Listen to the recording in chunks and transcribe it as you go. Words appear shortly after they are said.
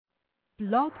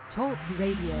Blog Talk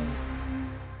Radio.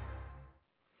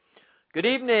 Good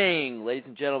evening, ladies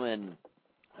and gentlemen.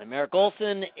 I'm Eric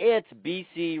Olsen. It's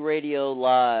BC Radio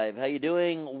Live. How you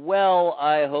doing? Well,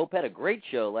 I hope. Had a great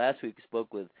show last week.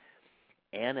 Spoke with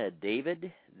Anna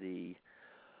David, the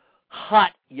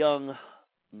hot young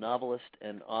novelist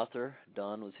and author.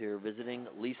 Don was here visiting.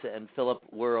 Lisa and Philip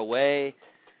were away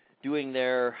doing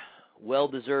their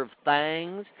well-deserved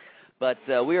things. But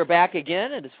we are back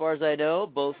again, and as far as I know,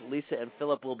 both Lisa and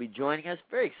Philip will be joining us.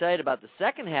 Very excited about the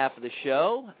second half of the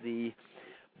show, the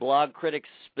blog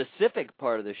critics-specific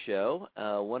part of the show.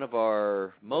 One of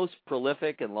our most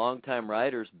prolific and longtime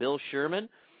writers, Bill Sherman,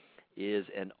 is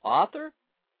an author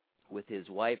with his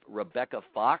wife, Rebecca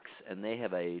Fox, and they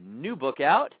have a new book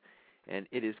out, and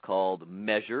it is called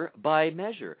Measure by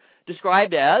Measure,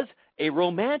 described as a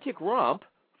romantic romp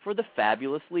for the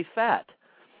fabulously fat.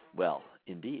 Well,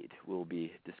 indeed, we'll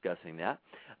be discussing that.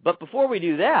 But before we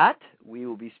do that, we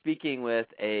will be speaking with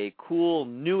a cool,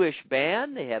 newish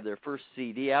band. They have their first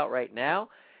CD out right now,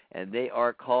 and they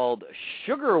are called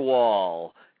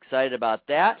Sugarwall. Excited about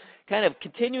that. Kind of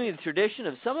continuing the tradition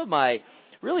of some of my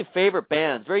really favorite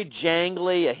bands. Very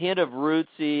jangly, a hint of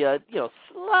rootsy,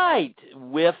 slight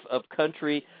whiff of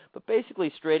country, but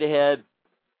basically straight ahead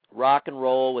rock and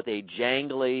roll with a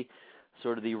jangly,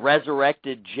 sort of the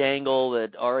resurrected jangle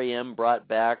that R.E.M. brought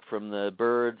back from the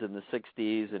Byrds in the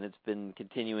 60s, and it's been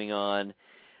continuing on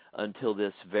until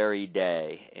this very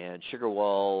day. And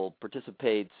Sugarwall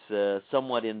participates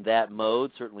somewhat in that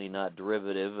mode, certainly not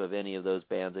derivative of any of those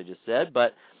bands I just said,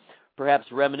 but perhaps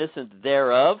reminiscent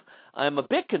thereof. I'm a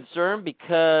bit concerned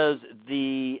because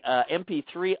the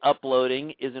MP3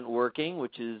 uploading isn't working,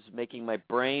 which is making my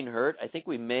brain hurt. I think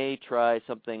we may try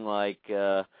something like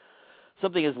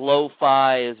something as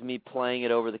lo-fi as me playing it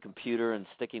over the computer and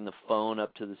sticking the phone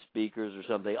up to the speakers or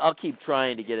something. I'll keep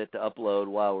trying to get it to upload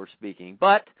while we're speaking.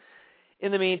 But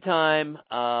in the meantime,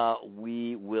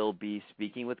 we will be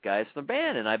speaking with guys from the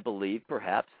band, and I believe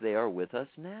perhaps they are with us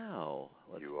now.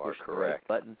 You are correct.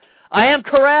 Button. I am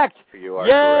correct. You are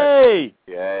Yay!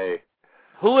 correct. Yay!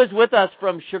 Who is with us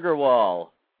from Sugarwall?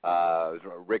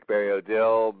 Rick Barry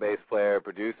O'Dill, bass player,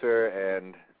 producer,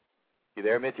 and you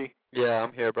there, Mitchie? Yeah,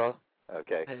 I'm here, bro.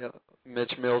 Okay. Hey,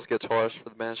 Mitch Mills, guitarist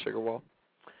for the band Sugarwall.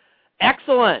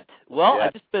 Excellent. Well, Yes.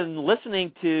 I've just been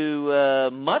listening to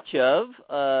much of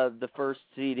the first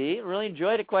CD and really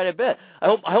enjoyed it quite a bit. I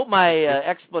hope my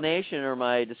explanation or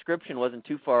my description wasn't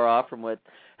too far off from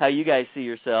how you guys see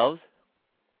yourselves.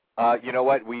 You know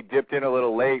what? We dipped in a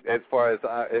little late. As far as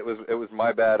it was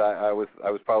my bad. I was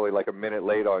probably like a minute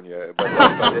late on you. But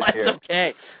That's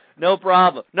okay. No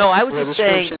problem. No, I was just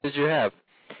saying. What description did you have?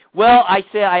 Well, I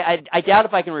say I doubt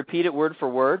if I can repeat it word for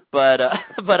word, but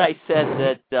I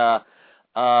said that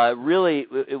really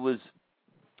it was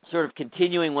sort of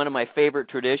continuing one of my favorite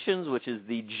traditions, which is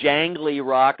the jangly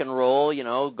rock and roll,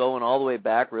 going all the way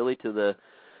back really to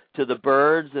the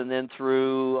Byrds and then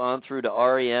through to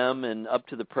R.E.M. and up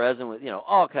to the present with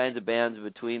all kinds of bands in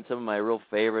between. Some of my real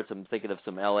favorites. I'm thinking of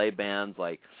some L.A. bands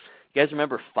like, you guys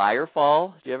remember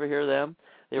Firefall? Did you ever hear them?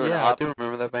 I do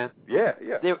remember that band. Yeah.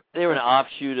 They were an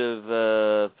offshoot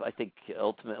of I think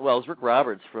Ultimate. Well, it was Rick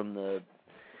Roberts from the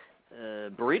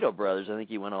Burrito Brothers. I think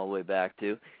he went all the way back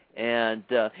to. And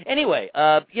anyway,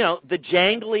 the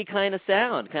jangly kind of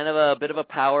sound, kind of a bit of a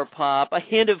power pop, a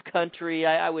hint of country.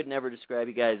 I would never describe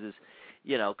you guys as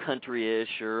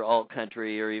country-ish or alt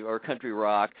country or country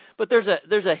rock, but there's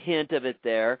a hint of it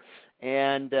there.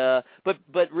 And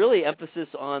but really emphasis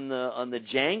on the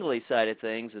jangly side of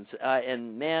things,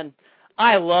 and man,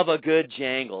 I love a good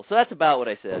jangle. So that's about what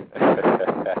I said.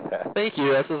 Thank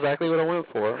you. That's exactly what I went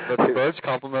for. But the Birds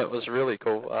compliment was really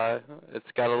cool. It's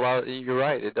got a lot. You're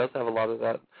right. It does have a lot of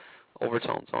that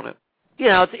overtones on it.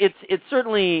 It's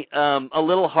certainly a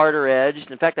little harder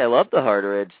edged. In fact, I love the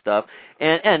harder edged stuff,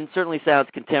 and certainly sounds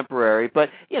contemporary. But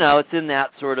it's in that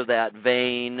sort of that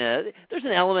vein. There's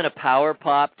an element of power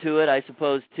pop to it, I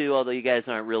suppose, too. Although you guys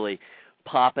aren't really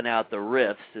popping out the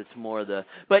riffs, it's more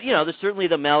But there's certainly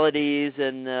the melodies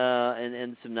and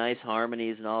some nice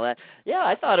harmonies and all that. Yeah,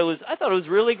 I thought it was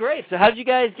really great. So how did you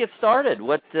guys get started?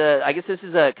 I guess this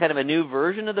is a kind of a new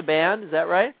version of the band. Is that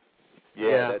right?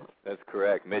 Yeah. That's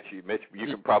correct. Mitch, you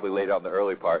can probably lay down the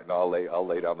early part, and I'll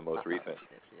lay down the most recent.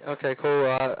 Okay,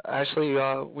 cool. Actually,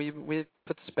 we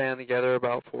put this band together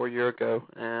about 4 years ago,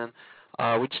 and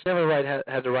we just never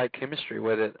had the right chemistry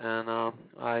with it. And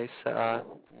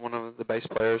one of the bass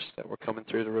players that were coming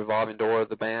through the revolving door of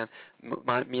the band,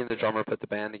 me and the drummer put the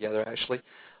band together. Actually,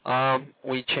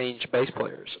 we changed bass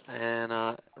players,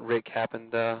 and Rick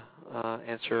happened to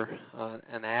answer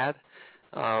an ad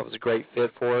was a great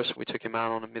fit for us. We took him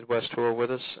out on a Midwest tour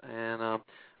with us, and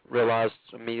realized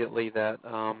immediately that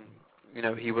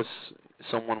he was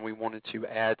someone we wanted to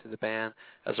add to the band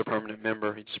as a permanent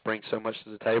member. He just brings so much to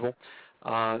the table.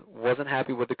 Wasn't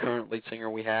happy with the current lead singer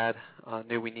we had.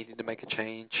 Knew we needed to make a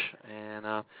change,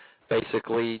 and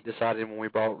basically decided when we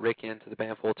brought Rick into the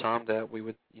band full time that we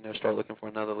would start looking for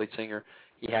another lead singer.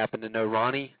 He happened to know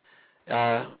Ronnie,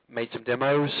 made some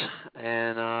demos,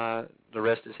 and the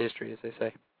rest is history, as they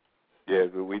say. Yeah,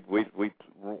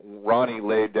 Ronnie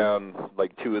laid down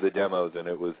like 2 of the demos, and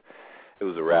it was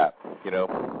a wrap.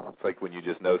 It's like when you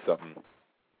just know something.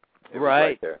 It was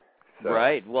right there. So.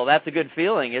 Right. Well, that's a good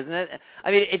feeling, isn't it?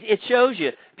 I mean, it shows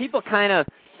you. People kind of,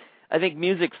 I think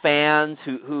music fans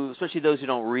who, especially those who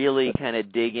don't really kind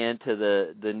of dig into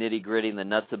the nitty-gritty and the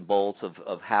nuts and bolts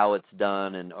of how it's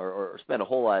done, and or spend a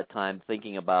whole lot of time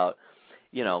thinking about,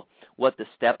 what the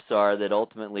steps are that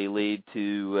ultimately lead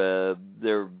to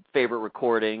their favorite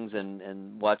recordings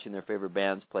and watching their favorite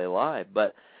bands play live.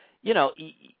 But, you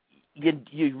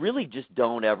really just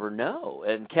don't ever know.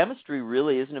 And chemistry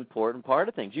really is an important part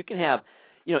of things. You can have,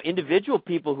 individual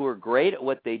people who are great at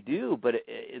what they do, but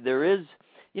there is,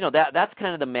 that's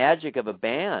kind of the magic of a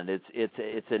band.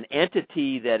 It's an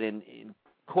entity that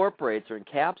incorporates or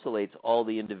encapsulates all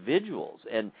the individuals,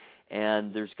 and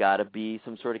there's got to be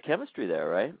some sort of chemistry there,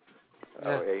 right?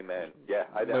 Oh, amen. Yeah,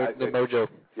 the mojo.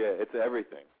 Yeah, it's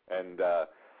everything, and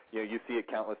you see it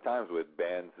countless times with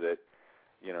bands that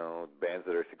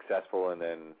are successful, and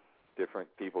then different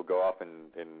people go off in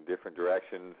different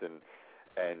directions, and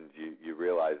you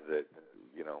realize that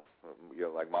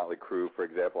like Motley Crue, for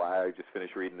example. I just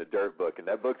finished reading the Dirt book, and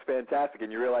that book's fantastic,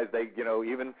 and you realize they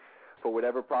even for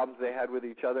whatever problems they had with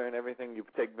each other and everything, you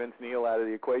take Vince Neil out of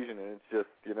the equation, and it's just,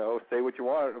 say what you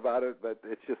want about it, but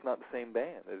it's just not the same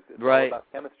band. It's right. all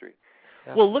about chemistry.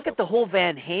 Yeah. Well, look at the whole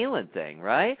Van Halen thing,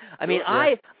 right? I mean,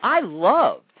 yeah. I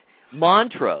loved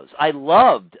Montrose. I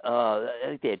loved, I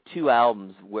think they had 2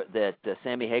 albums that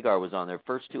Sammy Hagar was on, their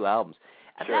first 2 albums.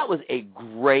 And sure. That was a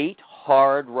great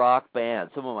hard rock band.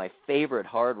 Some of my favorite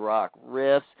hard rock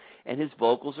riffs, and his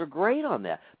vocals are great on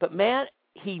that. But, man,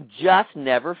 he just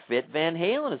never fit Van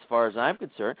Halen as far as I'm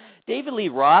concerned. David Lee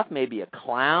Roth may be a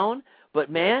clown,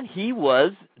 but, man, he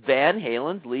was Van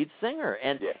Halen's lead singer.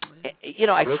 And,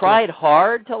 I tried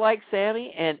hard to like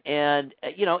Sammy, and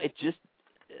it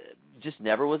just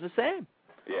never was the same.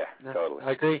 Yeah, totally.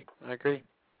 I agree.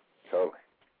 Totally.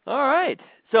 All right.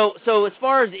 So as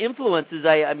far as influences,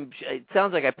 it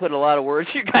sounds like I put a lot of words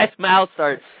in your guys' mouth.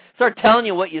 Start telling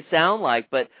you what you sound like,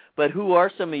 but who are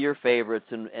some of your favorites,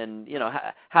 and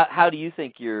how do you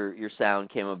think your sound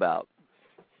came about?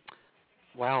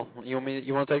 Wow, you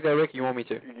want to take that, Rick? You want me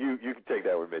to? You can take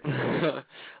that with me.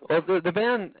 Well, the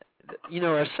band,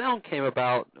 our sound came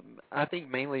about, I think,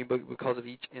 mainly because of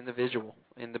each individual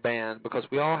in the band, because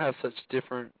we all have such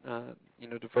different,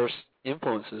 diverse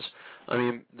influences. I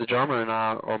mean, the drummer and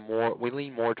I we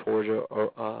lean more towards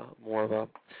more of a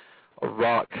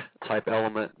rock type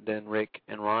element than Rick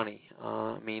and Ronnie.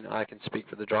 I mean, I can speak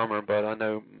for the drummer, but I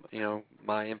know,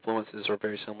 my influences are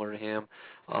very similar to him.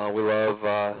 We love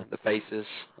the Faces.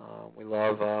 We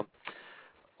love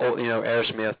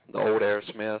Aerosmith, the old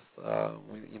Aerosmith.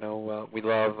 We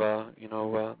love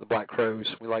the Black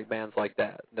Crowes. We like bands like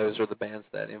that. Those are the bands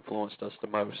that influenced us the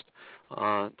most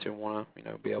to want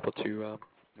to be able to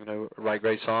write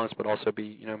great songs, but also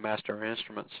be master our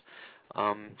instruments.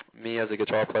 Me as a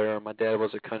guitar player, my dad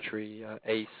was a country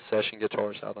ace session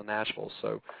guitarist out of Nashville,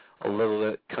 so a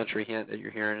little country hint that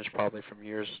you're hearing is probably from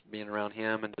years being around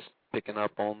him and just picking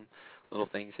up on little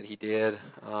things that he did.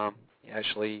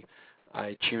 Actually,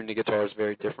 I tuned the guitars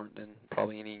very different than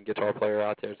probably any guitar player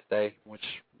out there today, which,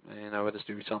 I just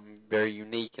do something very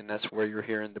unique, and that's where you're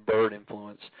hearing the Bird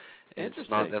influence. It's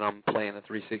not that I'm playing a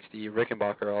 360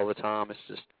 Rickenbacker all the time. It's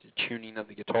just the tuning of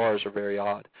the guitars are very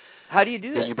odd. How do you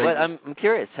do that? But I'm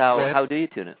curious. How do you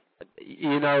tune it?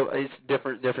 It's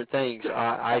different things.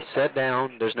 I sat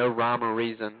down. There's no rhyme or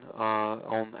reason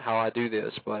on how I do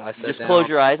this, but I sat down. Just close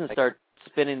your eyes and start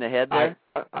spinning the head there?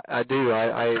 I do.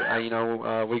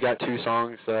 We got 2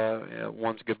 songs.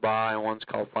 One's Goodbye and one's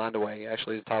called Find a Way.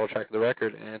 Actually, the title track of the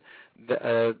record, and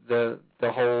the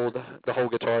whole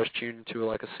guitar is tuned to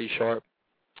like a C sharp.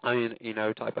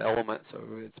 Type of element. So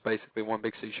it's basically one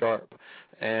big C sharp.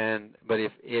 But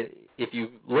if you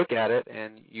look at it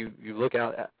and you look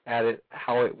at it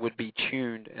how it would be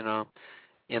tuned in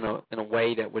a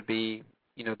way that would be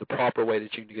the proper way to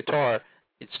tune the guitar,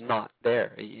 it's not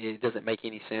there. It doesn't make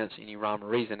any sense, any rhyme or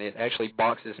reason. It actually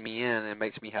boxes me in and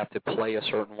makes me have to play a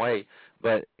certain way.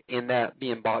 But in that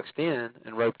being boxed in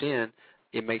and roped in,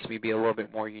 it makes me be a little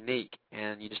bit more unique,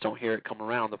 and you just don't hear it come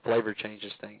around. The flavor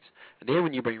changes things. And then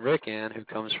when you bring Rick in, who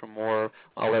comes from more,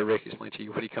 I'll let Rick explain to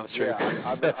you what he comes through. Yeah,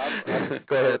 I'm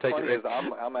Go ahead, take it, Rick.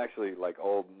 I'm actually like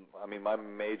old. I mean, my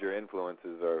major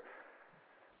influences are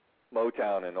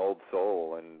Motown and old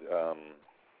soul, and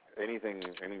anything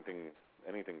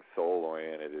soul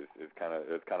oriented is kind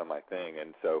of my thing.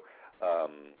 And so,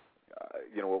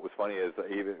 you know, what was funny is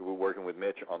even working with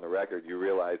Mitch on the record, you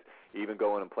realize even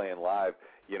going and playing live,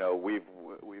 you know,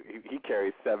 he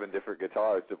carries 7 different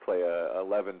guitars to play a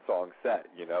 11-song set.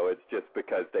 You know, it's just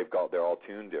because they're all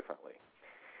tuned differently.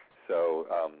 So,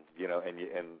 you know, and you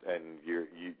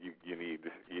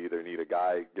either need a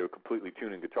guy, completely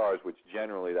tuning guitars, which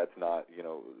generally that's not, you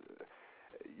know,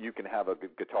 you can have a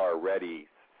guitar ready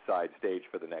side stage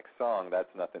for the next song. That's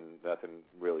nothing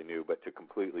really new, but to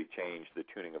completely change the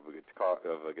tuning of a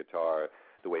guitar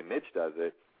the way Mitch does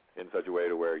it, in such a way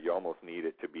to where you almost need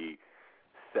it to be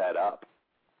set up,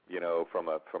 you know, from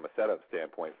a setup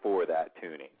standpoint for that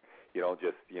tuning. You don't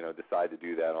just, you know, decide to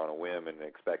do that on a whim and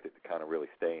expect it to kind of really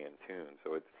stay in tune.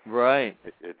 So it's right.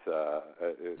 It's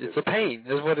a pain,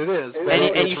 is what it is.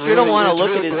 And you sure don't want to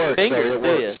look at his fingers, do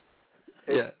you?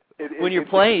 Yeah. When you're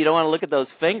playing, you don't want to look at those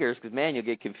fingers because, man, you'll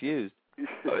get confused.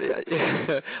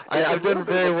 Yeah. I've done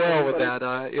very well with that.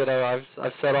 You know,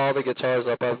 I've set all the guitars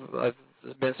up. I've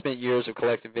spent years of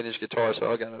collecting vintage guitars,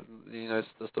 so I got it's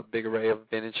just a big array of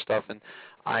vintage stuff, and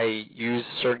I use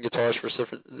certain guitars for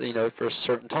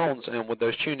certain tones, and with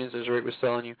those tunings, as Rick was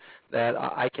telling you, that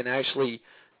I can actually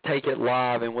take it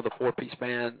live, and with a 4-piece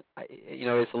band,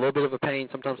 it's a little bit of a pain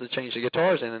sometimes to change the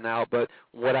guitars in and out, but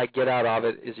what I get out of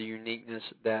it is a uniqueness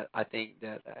that I think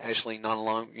that actually not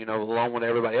along with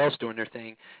everybody else doing their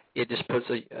thing, it just puts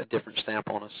a different stamp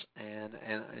on us, and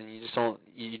you just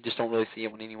don't really see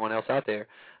it with anyone else out there,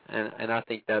 and I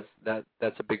think that's a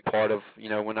big part of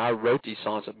when I wrote these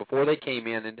songs. Before they came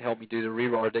in and helped me do the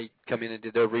rewrite, or they come in and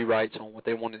did their rewrites on what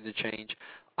they wanted to change,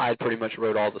 I pretty much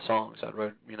wrote all the songs. I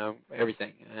wrote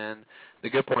everything, and the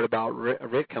good part about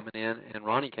Rick coming in and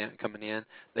Ronnie coming in,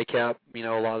 they kept a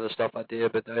lot of the stuff I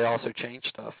did, but they also changed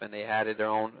stuff and they added their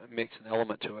own mix and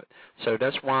element to it. So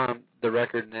that's why the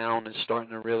record now is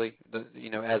starting to really,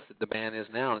 as the band is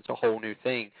now, it's a whole new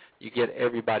thing. You get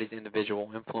everybody's individual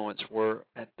influence.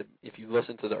 If you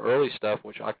listen to the early stuff,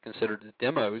 which I consider the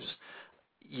demos,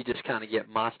 you just kind of get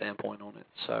my standpoint on it.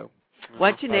 So.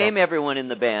 Why don't you name everyone in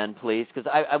the band, please? Because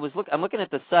I'm looking at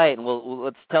the site, and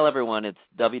let's tell everyone it's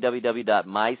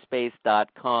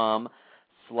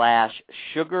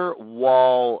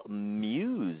www.myspace.com/Sugarwall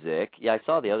Yeah, I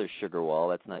saw the other Sugarwall.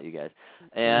 That's not you guys.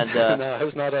 And no,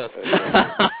 it's not us.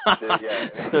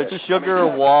 So it's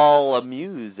Sugarwall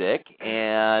Music,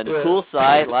 and cool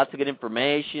site, lots of good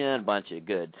information, a bunch of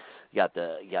good. You got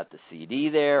the CD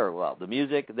there, or the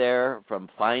music there from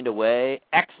Find a Way.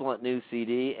 Excellent new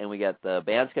CD, and we got the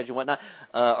band schedule and whatnot,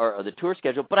 or the tour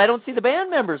schedule. But I don't see the band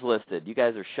members listed. You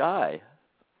guys are shy.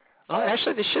 Oh,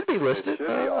 actually, they should be listed. They should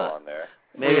be all on there.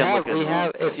 Maybe we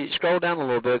have. If you scroll down a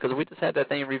little bit, because we just had that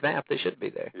thing revamped, they should be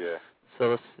there. Yeah.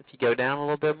 So if you go down a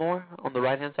little bit more on the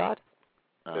right-hand side.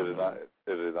 It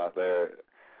is not there.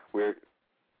 We're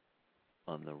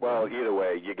on the well. Either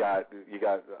way, you got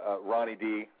Ronnie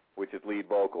D, which is lead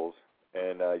vocals,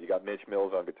 and you got Mitch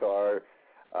Mills on guitar,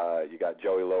 you got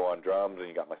Joey Lowe on drums, and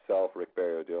you got myself, Rick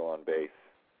Barry-O'Dill on bass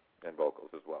and vocals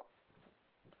as well.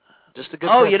 Just a good.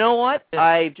 Oh, you know what? Yeah.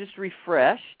 I just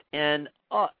refreshed, and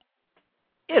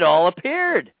it all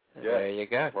appeared. Yeah. There you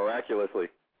go. Miraculously.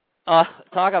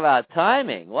 Talk about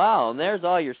timing. Wow, and there's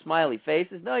all your smiley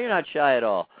faces. No, you're not shy at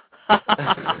all.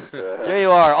 There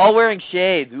you are, all wearing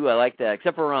shades. Ooh, I like that,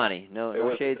 except for Ronnie. No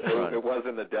shades for Ronnie. It was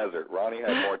in the desert. Ronnie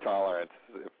had more tolerance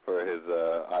for his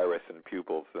iris and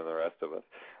pupils than the rest of us.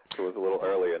 So it was a little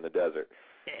earlier in the desert.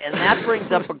 And that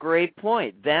brings up a great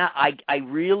point. That I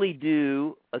really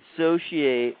do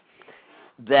associate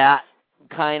that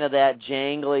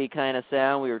jangly kind of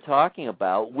sound we were talking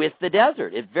about with the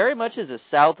desert. It very much is a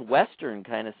southwestern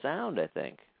kind of sound, I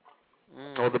think.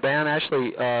 Well, the band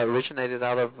actually originated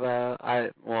out of,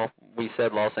 we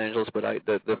said Los Angeles, but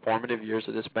the formative years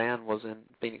of this band was in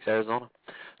Phoenix, Arizona.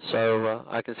 So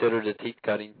I consider the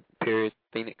teeth-cutting period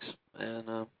Phoenix, and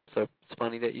so it's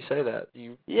funny that you say that.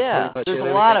 There's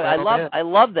a lot of I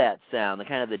love that sound, the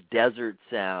kind of the desert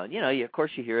sound. Of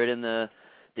course you hear it in the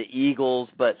Eagles,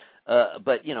 but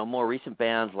more recent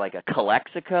bands like a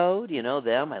Calexico, do you know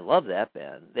them? I love that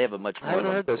band. They have a much more. I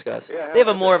haven't heard those guys. They have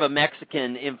a more of a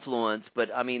Mexican influence, but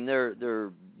I mean they're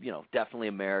definitely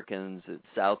Americans. It's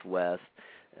Southwest.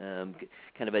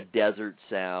 kind of a desert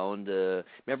sound.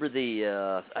 Remember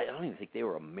the? I don't even think they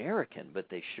were American, but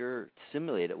they sure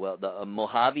simulate it well. The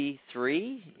Mojave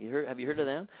 3. Have you heard of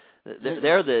them?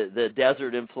 They're the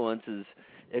desert influence is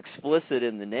explicit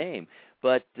in the name.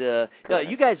 But no,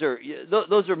 you guys are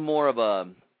those are more of a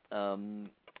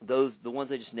the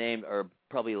ones I just named are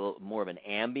probably a little more of an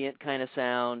ambient kind of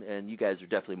sound, and you guys are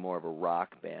definitely more of a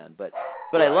rock band. But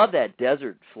I love that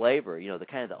desert flavor, the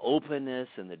kind of the openness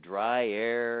and the dry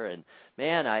air. And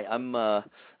man, I'm a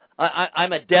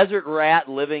desert rat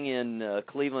living in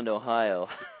Cleveland, Ohio.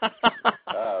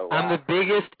 Wow. I'm the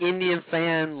biggest Indian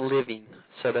fan living,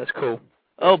 so that's cool.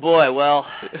 Oh boy, well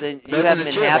then you haven't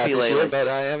been happy lately. But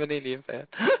I am an Indian fan.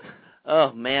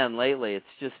 Oh man, lately it's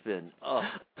just been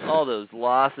all those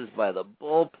losses by the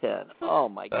bullpen. Oh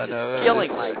my God, it's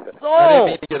killing my soul.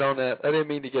 I didn't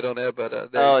mean to get on that. But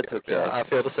it's okay. I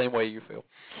feel the same way you feel.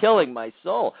 Killing my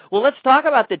soul. Well, let's talk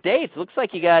about the dates. Looks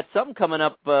like you got something coming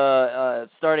up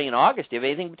starting in August. Do you have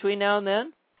anything between now and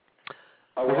then?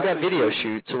 We've got video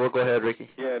shoots, so we'll go ahead, Ricky.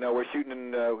 Yeah, no, we're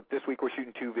shooting this week. We're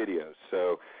shooting 2 videos,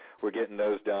 so we're getting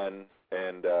those done,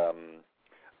 and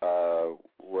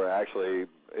we're actually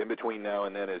in between now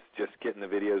and then is just getting the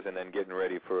videos and then getting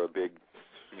ready for a big,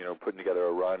 putting together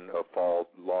a long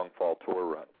fall tour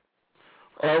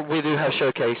run. We do have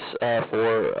showcase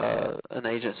for an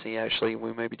agency. Actually,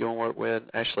 we may be doing work with.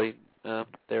 Actually,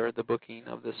 they're the booking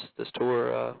of this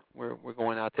tour. We're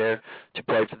going out there to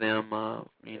play for them.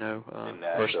 In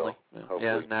personally.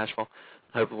 Yeah, in Nashville.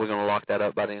 Hopefully, we're going to lock that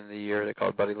up by the end of the year. They're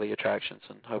called Buddy Lee Attractions,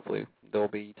 and hopefully they'll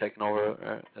be taking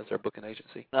over as their booking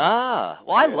agency. Well,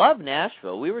 I love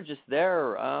Nashville. We were just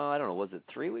there, I don't know, was it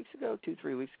 3 weeks ago?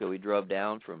 2-3 weeks ago, we drove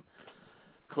down from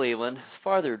Cleveland. It's a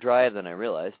farther drive than I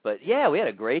realized. But, yeah, we had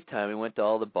a great time. We went to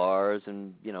all the bars,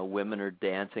 and, women are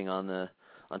dancing on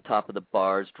top of the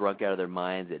bars, drunk out of their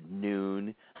minds at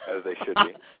noon. As they should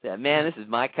be. Yeah, man, this is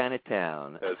my kind of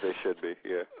town. As they should be,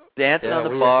 yeah. Dancing on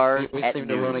the bars we at seem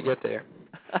noon. to want to get there.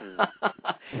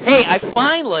 Hey, I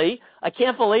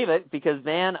can't believe it because,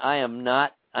 man, I am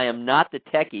not the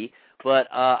techie, but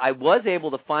I was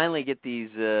able to finally get these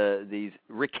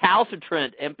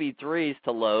recalcitrant MP3s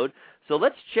to load. So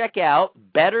let's check out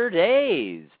Better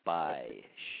Days by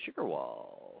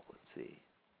Sugarwall. Let's see.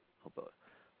 Hope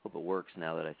it works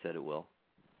now that I said it will.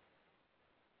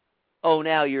 Oh,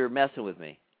 now you're messing with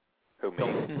me. Who,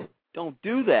 me? Don't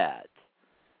do that.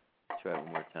 Let's try it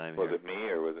one more time here. Was it me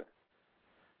or was it?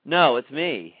 No, it's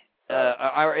me.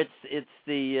 It's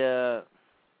the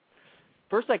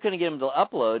first I couldn't get them to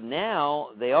upload. Now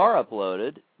they are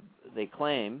uploaded. They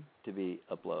claim to be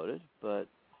uploaded, but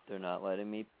they're not letting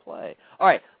me play. All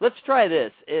right, let's try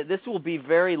this. This will be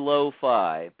very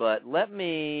lo-fi, but let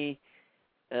me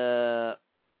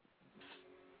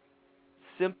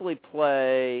simply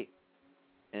play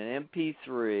an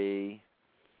MP3.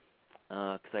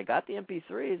 Because I got the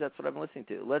MP3s, that's what I'm listening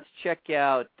to. Let's check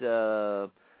out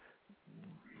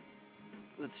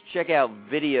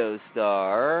Video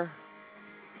Star,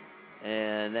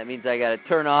 and that means I got to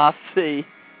turn off the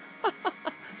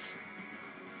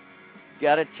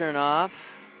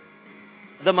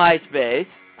MySpace.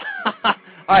 All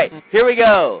right, here we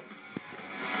go.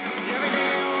 Every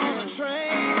day on the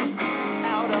train,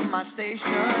 out of my station,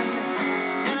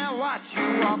 and I watch you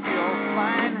walk your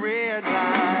fine red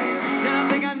light. And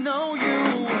I think I know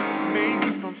you,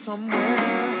 maybe from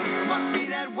somewhere. Must be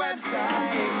that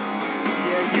website.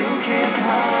 Yeah, you can't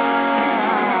hide.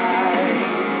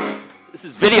 This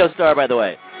is Video Star, by the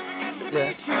way.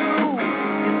 Yeah.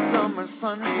 In summer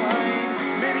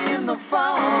sunshine, maybe in the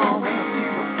fall when I see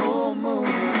the full moon.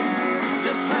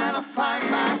 Just trying to find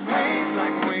my place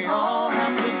like we all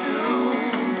have to do.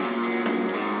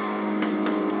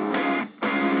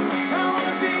 I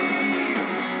wanna be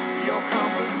your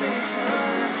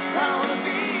conversation. I wanna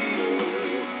be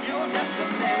your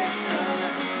destination.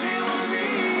 Feel me,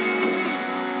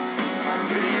 my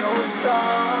video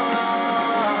star.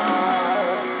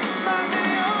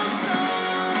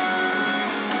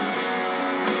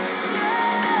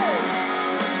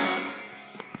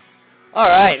 All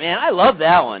right, man, I love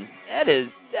that one. That is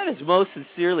most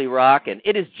sincerely rocking.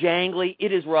 It is jangly.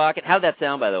 It is rocking. How'd that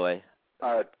sound, by the way?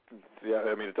 Yeah,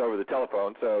 I mean it's over the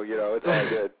telephone, so it's all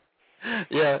good.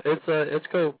 Yeah, it's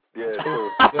cool. Yeah, it's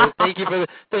cool. Well, thank you for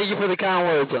the kind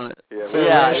words on it. Yeah, So we're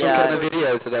actually cutting a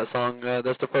video to that song.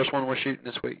 That's the first one we're shooting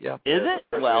this week. Yeah. Is it?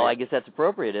 Well, I guess that's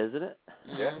appropriate, isn't it?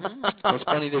 Yeah. It's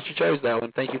funny that you chose that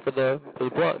one. Thank you for the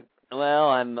plug. Well,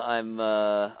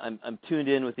 I'm tuned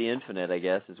in with the infinite, I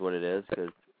guess, is what it is,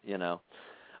 because All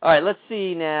right, let's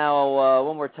see now.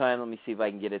 One more time. Let me see if I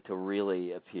can get it to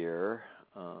really appear.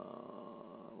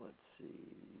 Let's see.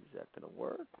 that going to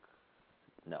work?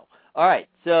 No. All right.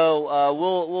 So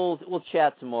we'll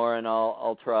chat some more, and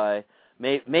I'll try.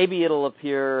 Maybe it'll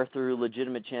appear through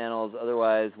legitimate channels.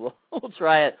 Otherwise, we'll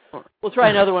try it. We'll try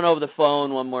another one over the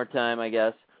phone one more time, I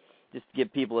guess, just to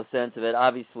give people a sense of it.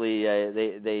 Obviously,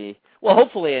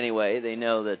 hopefully anyway, they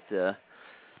know that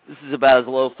this is about as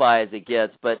lo-fi as it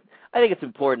gets. But I think it's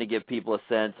important to give people a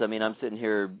sense. I mean, I'm sitting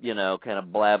here, kind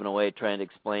of blabbing away trying to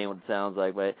explain what it sounds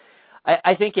like, but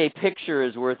I think a picture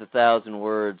is worth 1,000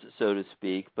 words, so to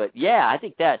speak. But yeah, I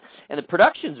think that, and the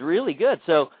production's really good.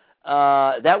 So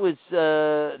that was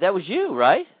you,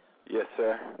 right? Yes,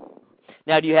 sir.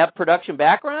 Now, do you have production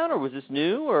background, or was this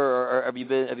new, or have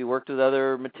you worked with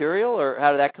other material, or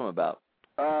how did that come about?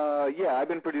 Yeah, I've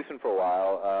been producing for a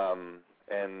while,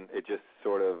 and it just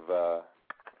sort of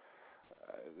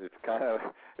it's kind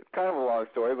of a long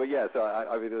story, but yeah. So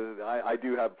I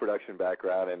do have a production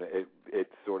background, and it's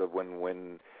sort of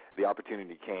when the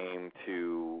opportunity came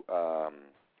to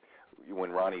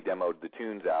when Ronnie demoed the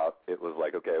tunes out, it was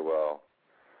like, okay, well,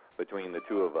 between the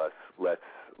two of us, let's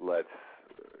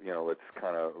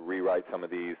kind of rewrite some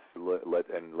of these,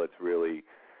 let's really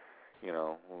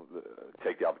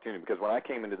take the opportunity, because when I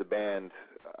came into the band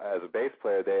as a bass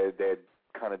player, they had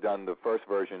kind of done the first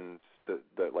versions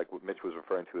that like what Mitch was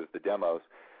referring to as the demos,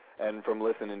 and from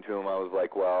listening to them, I was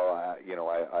like, well,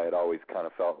 I had always kind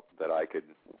of felt that I could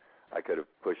have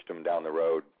pushed them down the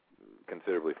road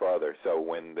considerably farther. So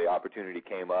when the opportunity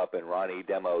came up and Ronnie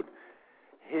demoed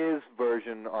his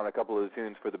version on a couple of the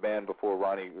tunes for the band before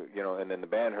Ronnie, and then the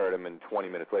band heard him, and 20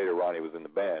 minutes later Ronnie was in the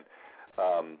band.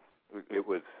 It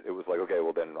was like, okay,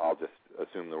 well then I'll just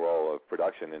assume the role of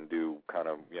production and do kind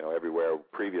of everywhere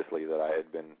previously that I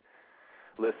had been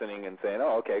listening and saying,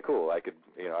 oh, okay, cool, I could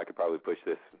probably push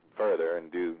this further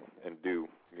and do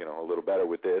a little better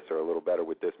with this, or a little better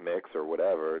with this mix, or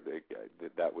whatever.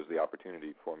 That was the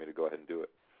opportunity for me to go ahead and do it.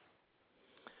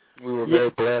 We were very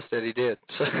blessed that he did.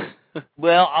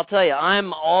 Well, I'll tell you,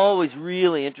 I'm always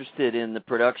really interested in the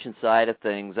production side of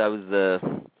things. I was the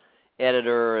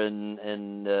editor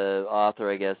and author,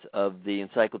 I guess, of the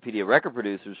Encyclopedia of Record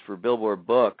Producers for Billboard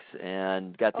Books,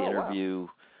 and got the interview.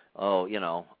 Wow.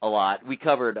 A lot. We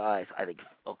covered, I think,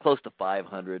 close to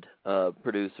 500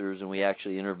 producers, and we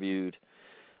actually interviewed,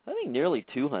 I think, nearly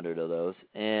 200 of those.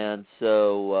 And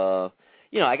so,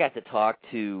 I got to talk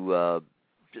to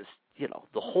just,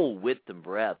 the whole width and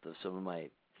breadth of some of my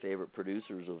favorite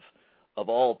producers of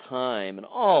all time, and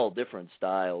all different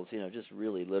styles, just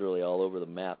really literally all over the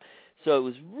map. So it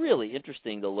was really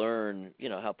interesting to learn,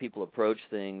 how people approach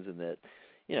things, and that,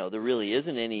 there really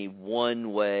isn't any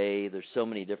one way. There's so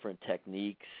many different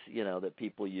techniques, that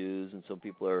people use, and some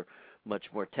people are much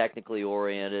more technically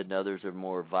oriented, and others are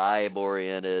more vibe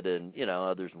oriented, and,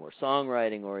 others more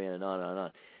songwriting oriented, on and on and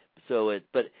on. So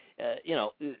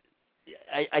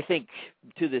I think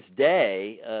to this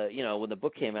day, when the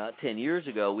book came out 10 years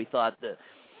ago, we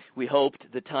hoped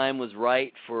the time was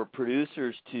right for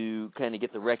producers to kind of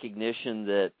get the recognition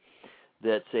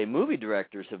that say movie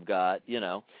directors have got,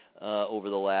 over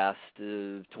the last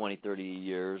 20, 30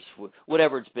 years,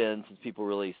 whatever it's been since people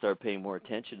really started paying more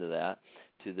attention to that,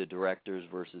 to the directors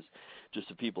versus just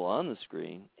the people on the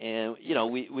screen. And,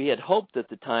 we had hoped that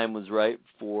the time was right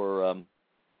for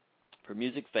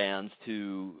music fans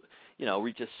to,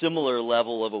 reach a similar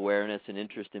level of awareness and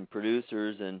interest in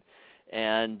producers, and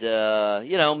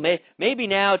maybe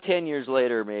now, 10 years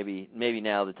later, maybe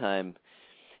now the time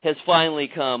has finally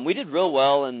come. We did real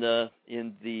well in the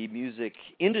music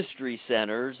industry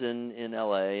centers in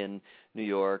L.A. and New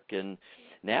York and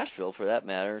Nashville, for that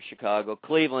matter, Chicago,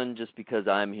 Cleveland, just because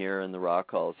I'm here and the Rock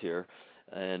Hall's here,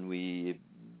 and we're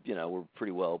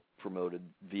pretty well promoted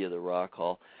via the Rock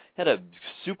Hall. Had a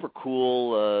super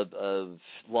cool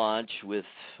launch with,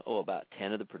 about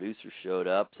 10 of the producers showed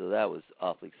up, so that was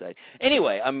awfully exciting.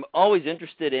 Anyway, I'm always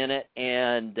interested in it,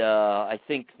 and I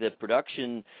think the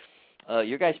production,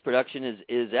 your guys' production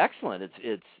is excellent.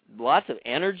 It's lots of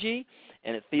energy,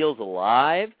 and it feels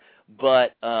alive,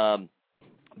 but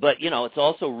it's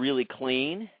also really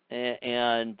clean,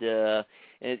 and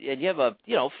you have a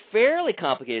fairly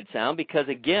complicated sound because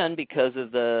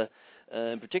of the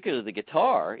in particular the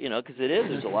guitar, because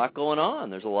there's a lot going on.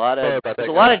 There's a lot of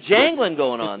jangling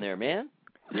going on there, man.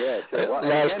 Yeah, a lot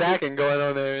of stacking going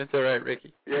on there. It's all right,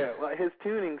 Ricky. Yeah, well, his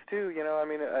tunings too.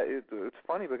 It's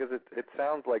funny because it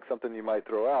sounds like something you might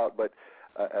throw out, but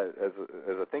as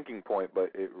a thinking point.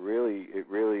 But it really, it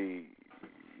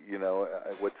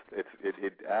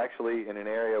actually in an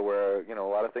area where a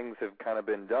lot of things have kind of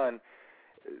been done.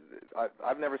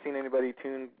 I've never seen anybody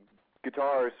tune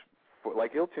guitars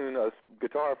like he'll tune a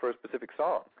guitar for a specific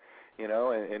song. you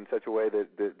know, in such a way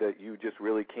that you just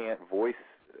really can't voice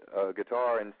a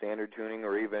guitar in standard tuning,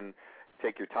 or even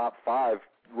take your top 5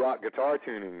 rock guitar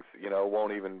tunings, you know,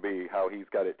 won't even be how he's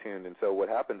got it tuned. And so what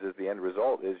happens is the end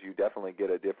result is you definitely get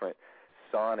a different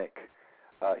sonic.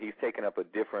 He's taken up a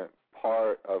different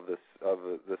part of the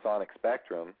sonic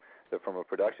spectrum that, from a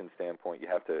production standpoint, you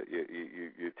have to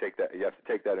take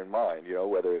that in mind. You know,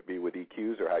 whether it be with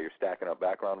EQs or how you're stacking up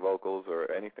background vocals or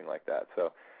anything like that.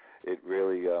 So it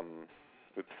really,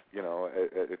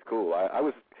 it's cool. I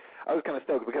was kind of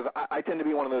stoked because I tend to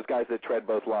be one of those guys that tread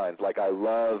both lines. Like I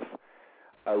love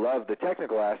the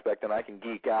technical aspect, and I can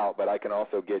geek out, but I can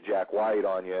also get Jack White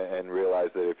on you and realize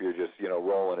that if you're just, you know,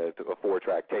 rolling a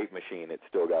 4-track tape machine, it's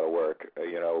still got to work,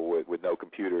 you know, with no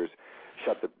computers,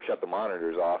 shut the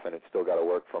monitors off, and it's still got to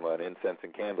work from an incense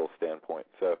and candle standpoint.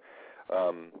 So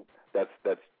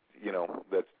that's you know,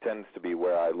 that tends to be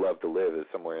where I love to live, is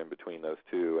somewhere in between those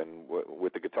two. And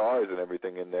with the guitars and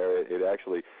everything in there,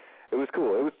 it was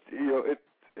cool. It was, you know,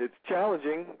 it's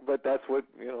challenging, but that's what,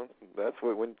 you know,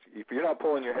 if you're not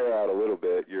pulling your hair out a little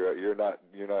bit, you're not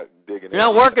digging. You're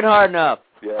not working hard enough.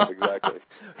 Yeah, exactly.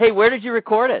 Hey, where did you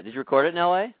record it? Did you record it in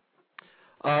L.A.?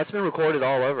 It's been recorded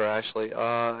all over, actually.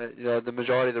 You know, the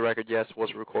majority of the record, yes,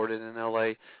 was recorded in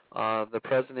L.A. The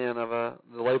president of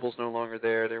the label's no longer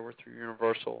there. They were through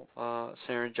Universal.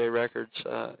 Sarah J Records,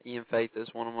 Ian Faith is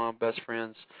one of my best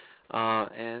friends,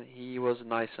 and he was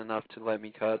nice enough to let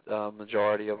me cut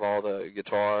majority of all the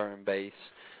guitar and bass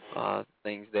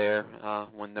things there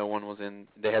when no one was in.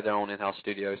 They had their own in-house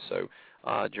studio, so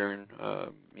during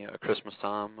Christmas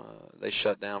time, they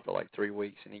shut down for like 3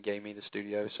 weeks, and he gave me the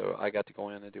studio, so I got to go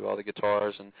in and do all the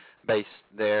guitars and bass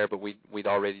there. But we'd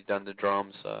already done the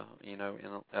drums, in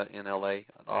L.A.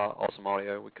 Awesome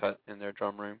Audio. We cut in their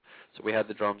drum room, so we had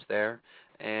the drums there,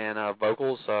 and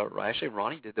vocals. Actually,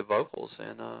 Ronnie did the vocals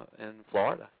in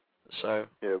Florida. So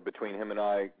yeah, between him and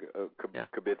I,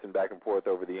 kibitzing back and forth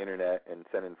over the internet and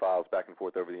sending files back and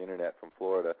forth over the internet from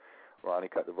Florida, Ronnie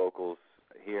cut the vocals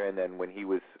here, and then when he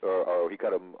was, he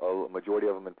cut a majority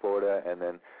of them in Florida, and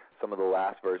then some of the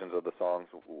last versions of the songs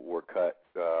were cut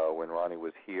when Ronnie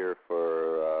was here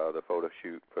for the photo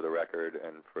shoot for the record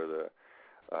and for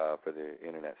the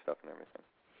internet stuff and everything.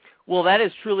 Well, that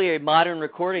is truly a modern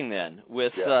recording then,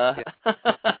 with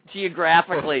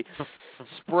geographically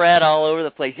spread all over the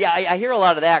place. Yeah, I hear a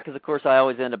lot of that because, of course, I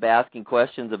always end up asking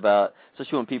questions about,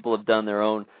 especially when people have done their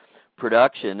own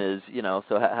production, is, you know,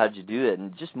 so how'd you do it?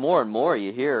 And just more and more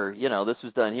you hear, you know, this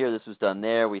was done here, this was done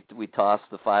there. We toss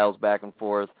the files back and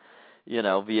forth, you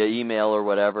know, via email or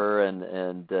whatever,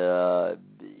 and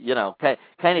you know,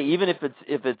 kind of, even if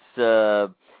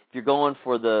you're going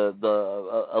for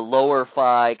a lower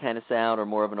fi kind of sound or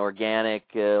more of an organic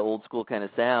old school kind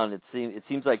of sound, it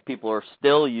seems like people are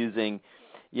still using,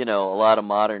 you know, a lot of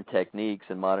modern techniques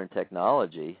and modern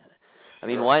technology. I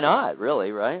mean, why not,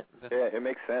 really, right? Yeah, it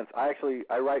makes sense. I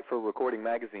write for Recording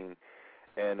Magazine,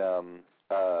 and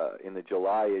in the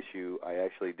July issue, I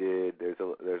actually did.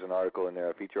 There's an article in there,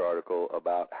 a feature article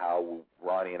about how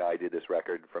Ronnie and I did this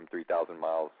record from 3,000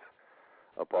 miles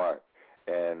apart,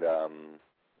 and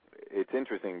it's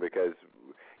interesting because,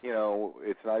 you know,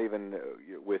 it's not even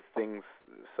with things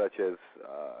such as,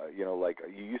 you know, like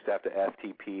you used to have to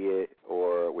FTP it,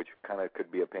 which kind of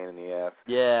could be a pain in the ass.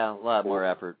 Yeah, a lot more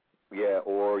effort. Yeah,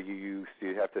 or you used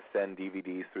to have to send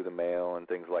DVDs through the mail and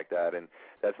things like that, and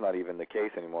that's not even the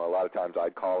case anymore. A lot of times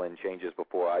I'd call in changes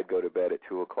before I'd go to bed at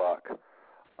 2 o'clock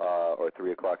or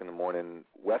 3 o'clock in the morning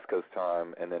West Coast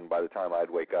time, and then by the time I'd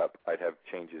wake up, I'd have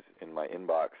changes in my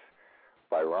inbox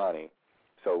by Ronnie.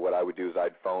 So what I would do is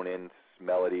I'd phone in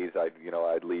melodies. I'd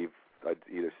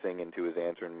either sing into his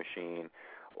answering machine,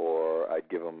 or I'd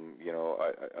give him, you know,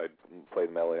 I'd play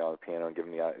the melody on the piano and give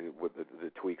him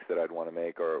the tweaks that I'd want to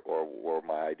make or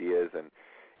my ideas, and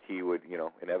he would, you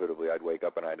know, inevitably I'd wake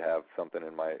up and I'd have something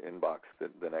in my inbox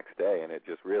the next day, and it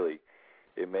just really,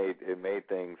 it made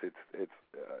things, it's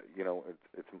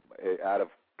out of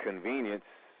convenience.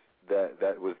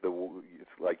 That was it's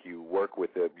like you work with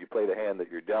you play the hand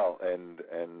that you're dealt, and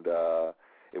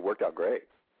it worked out great.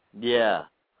 Yeah.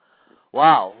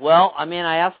 Wow. Well, I mean,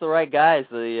 I asked the right guys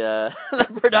the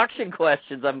production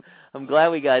questions. I'm glad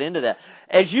we got into that.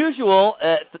 As usual,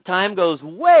 the time goes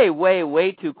way, way,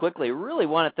 way too quickly. Really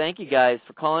want to thank you guys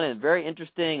for calling in. Very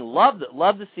interesting. Love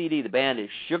the CD. The band is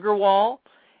Sugarwall,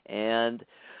 and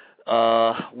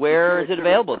where is it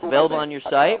available? It's available on your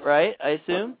site, right? I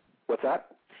assume. What's that?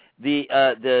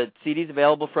 The CD's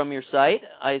available from your site,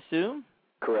 I assume?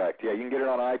 Correct. Yeah, you can get it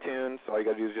on iTunes. All you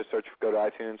got to do is just go to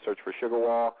iTunes, search for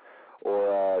Sugarwall,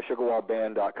 or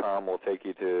sugarwallband.com will take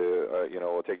you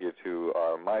to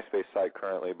our MySpace site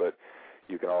currently. But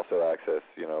You can also access,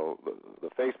 the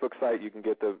Facebook site. You can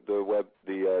get the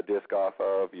disc off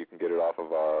of. You can get it off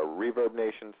of our Reverb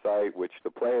Nation site, which the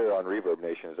player on Reverb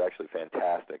Nation is actually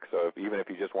fantastic. So even if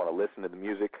you just want to listen to the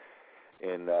music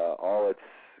in all its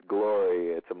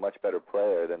glory, it's a much better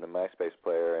player than the MySpace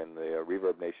player, and the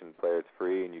Reverb Nation player, it's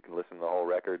free, and you can listen to the whole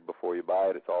record before you buy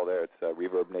it. It's all there. It's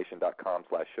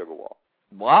reverbnation.com/Sugarwall.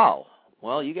 Wow.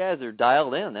 Well, you guys are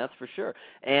dialed in, that's for sure.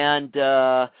 And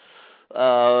not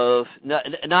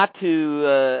to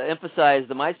emphasize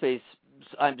the MySpace,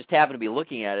 I'm just happen to be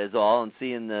looking at it is all and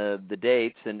seeing the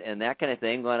dates and that kind of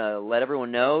thing. Going to let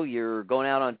everyone know you're going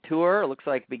out on tour. It looks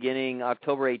like beginning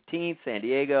October 18th, San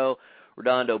Diego,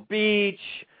 Redondo Beach,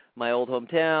 my old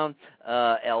hometown,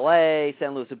 L.A.,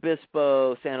 San Luis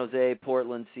Obispo, San Jose,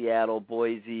 Portland, Seattle,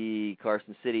 Boise,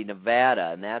 Carson City,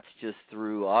 Nevada, and that's just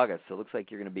through August. So it looks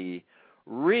like you're going to be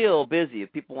real busy.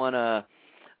 If people want to,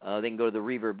 they can go to the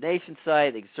Reverb Nation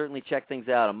site. They can certainly check things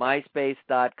out on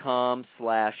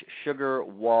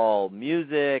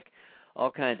myspace.com/sugarwallmusic. All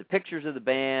kinds of pictures of the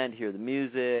band, hear the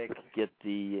music, get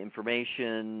the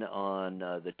information on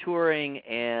the touring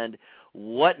and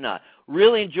whatnot.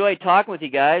 Really enjoyed talking with you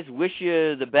guys. Wish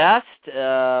you the best.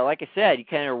 Like I said, you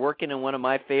kind of are working in one of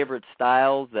my favorite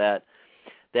styles, that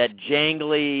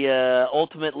jangly,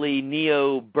 ultimately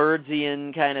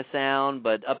neo-Birdsian kind of sound,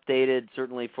 but updated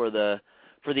certainly for the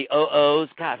OOs.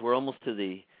 God, we're almost to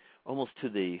the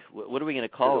what are we going to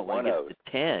call it when it gets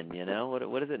to 10?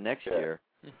 What is it next year?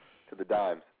 To the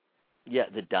dimes. Yeah,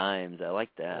 the dimes. I like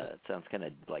that. It sounds kind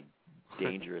of like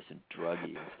dangerous and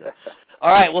druggy and stuff.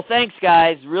 All right, well, thanks,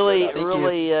 guys. Really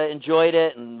enjoyed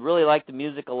it and really liked the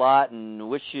music a lot and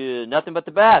wish you nothing but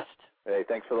the best. Hey,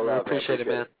 thanks for the love. Appreciate it,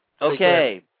 man.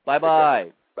 Okay,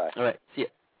 bye-bye. Bye. All right, see ya.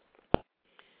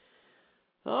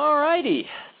 All righty,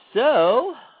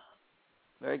 so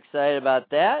very excited about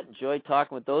that. Enjoyed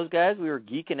talking with those guys. We were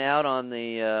geeking out on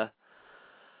the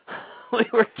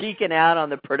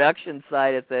production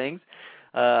side of things.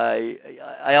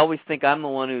 I always think I'm the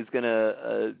one who's going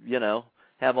to,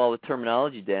 have all the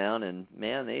terminology down, and,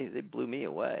 man, they blew me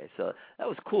away. So that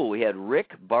was cool. We had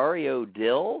Rick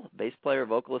Barrio-Dill, bass player,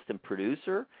 vocalist, and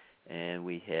producer, and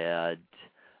we had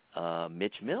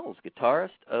Mitch Mills, guitarist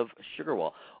of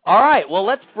Sugarwall. All right, well,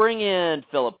 let's bring in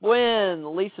Philip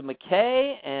Wynn, Lisa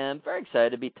McKay, and very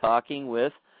excited to be talking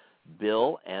with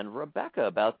Bill and Rebecca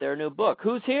about their new book.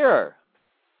 Who's here?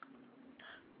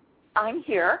 I'm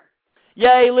here.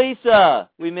 Yay, Lisa!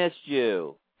 We missed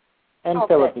you. And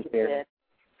Philip is here.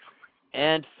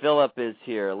 And Philip is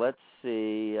here. Let's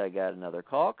see. I got another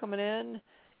call coming in.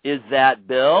 Is that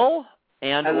Bill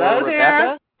and Hello or there.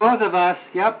 Rebecca? Both of us,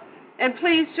 yep. And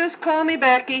please just call me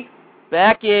Becky.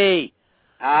 Becky.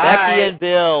 Hi. Becky and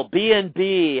Bill.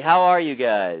 B&B. How are you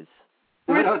guys?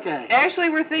 We're okay. Actually,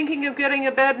 we're thinking of getting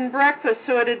a bed and breakfast,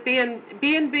 so it'd be in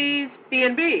B&B's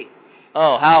B&B.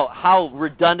 Oh, how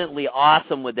redundantly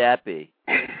awesome would that be?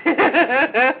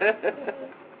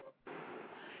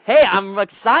 Hey, I'm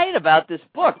excited about this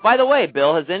book. By the way,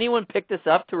 Bill, has anyone picked this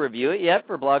up to review it yet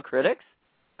for Blog Critics?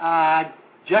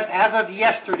 Just as of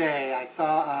yesterday, I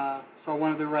saw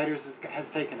one of the writers has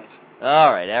taken it.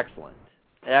 All right, excellent.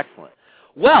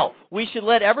 Well, we should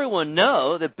let everyone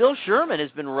know that Bill Sherman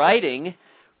has been writing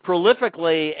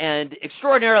prolifically and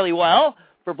extraordinarily well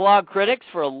for Blog Critics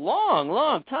for a long,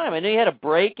 long time. I know you had a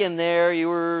break in there. You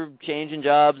were changing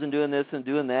jobs and doing this and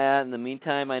doing that. In the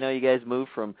meantime, I know you guys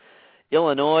moved from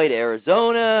Illinois to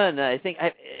Arizona, and I think,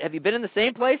 have you been in the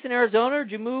same place in Arizona, or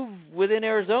did you move within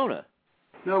Arizona?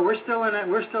 No, we're still in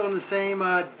the same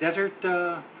desert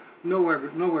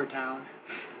nowhere town.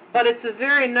 But it's a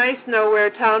very nice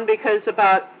nowhere town because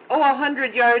about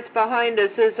 100 yards behind us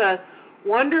is a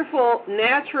wonderful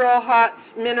natural hot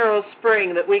mineral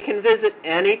spring that we can visit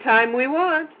anytime we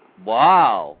want.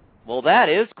 Wow. Well, that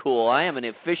is cool. I am an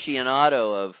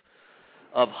aficionado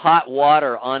of hot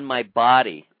water on my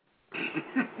body.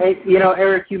 Hey,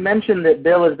 Eric, you mentioned that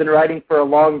Bill has been writing for a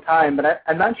long time, but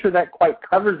I'm not sure that quite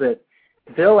covers it.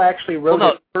 Bill actually wrote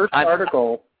his first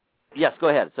article. Yes, go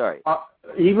ahead. Sorry.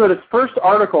 He wrote his first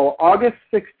article August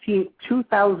 16,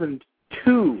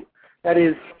 2002. That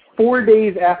is 4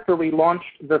 days after we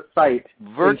launched the site.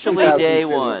 Virtually day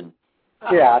one.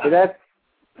 Yeah, that's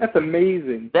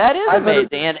amazing. That is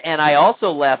amazing. And I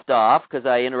also left off, because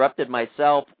I interrupted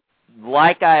myself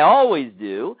like I always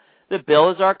do, that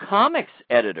Bill is our comics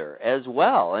editor as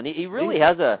well. And he really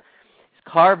has he's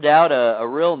carved out a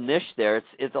real niche there.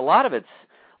 It's a lot of the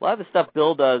stuff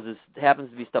Bill does happens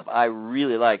to be stuff I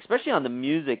really like, especially on the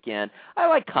music end. I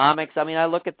like comics. I mean, I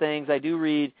look at things. I do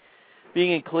read.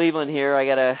 Being in Cleveland here, I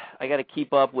gotta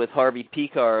keep up with Harvey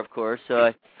Pekar, of course.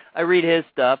 So I read his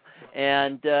stuff,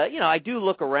 And, I do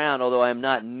look around, although I'm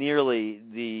not nearly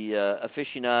the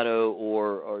aficionado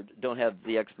or don't have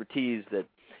the expertise that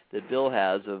Bill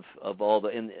has of all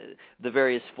the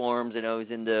various forms. I know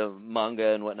he's into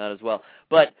manga and whatnot as well.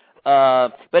 But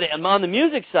I'm on the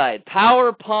music side,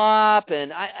 power pop,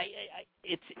 and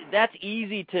that's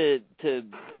easy to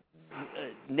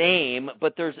name,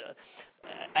 but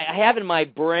I have in my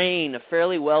brain a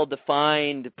fairly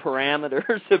well-defined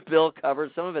parameters that Bill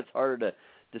covers. Some of it's harder to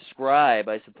describe,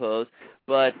 I suppose.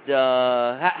 But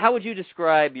how would you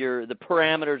describe the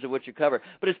parameters of what you cover?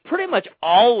 But it's pretty much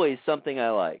always something I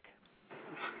like.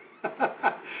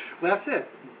 Well, that's it.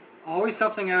 Always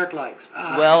something Eric likes.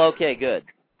 Well, okay, good.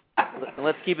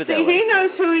 Let's keep it that way. He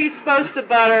knows who he's supposed to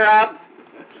butter up.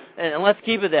 And let's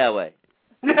keep it that way.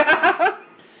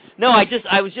 No, I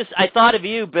thought of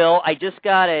you, Bill. I just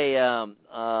got a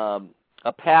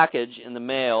package in the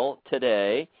mail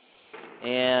today,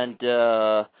 and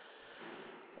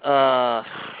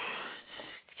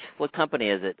what company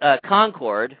is it?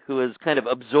 Concord, who has kind of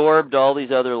absorbed all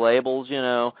these other labels,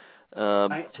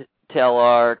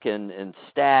 Telarc and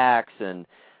Stax and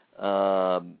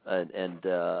the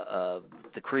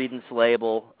Creedence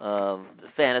label, the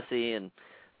Fantasy, and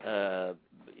on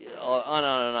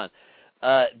and on.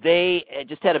 They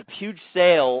just had a huge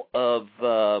sale of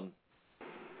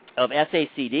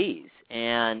SACDs,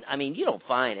 and I mean, you don't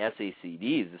find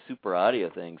SACDs, the super audio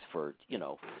things, for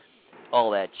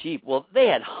all that cheap. Well, they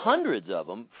had hundreds of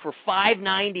them for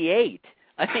 $5.98.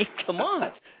 I mean, come on,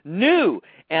 it's new.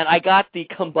 And I got the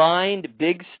combined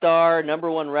Big Star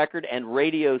 #1 record and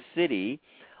Radio City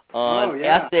on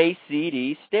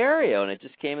SACD stereo, and it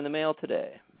just came in the mail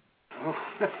today.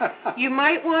 You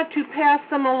might want to pass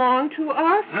them along to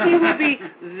us. He would be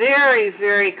very,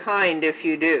 very kind if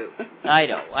you do. I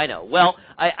know. Well,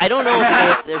 I don't know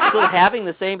if they're still having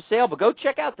the same sale, but go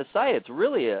check out the site. It's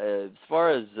really, as far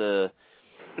as,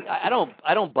 I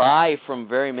don't buy from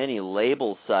very many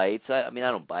label sites. I mean,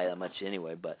 I don't buy that much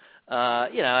anyway, but,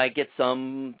 I get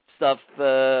some stuff,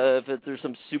 if there's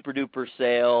some super duper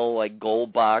sale, like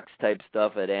gold box type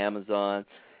stuff at Amazon.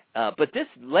 But this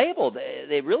label,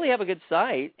 they really have a good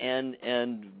site, and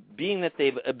being that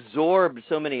they've absorbed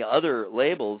so many other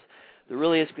labels, there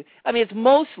really is. I mean, it's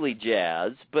mostly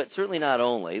jazz, but certainly not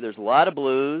only. There's a lot of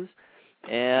blues,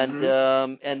 and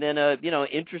then a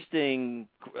interesting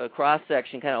cross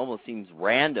section, kind of almost seems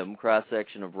random cross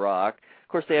section of rock. Of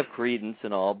course, they have Creedence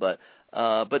and all, but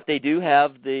they do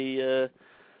have the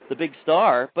Big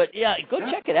Star. But yeah, go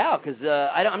check it out, because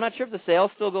I'm not sure if the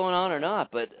sale's still going on or not.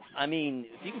 But I mean,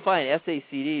 if you can find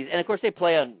SACDs, and of course they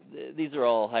play on, these are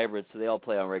all hybrids, so they all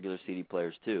play on regular CD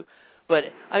players too. But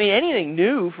I mean, anything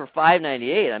new for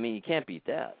 $5.98, I mean, you can't beat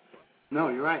that. No,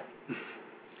 you're right.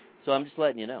 So I'm just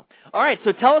letting you know. All right,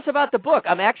 so tell us about the book.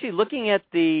 I'm actually looking at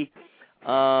the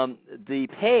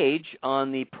page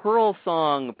on the Pearl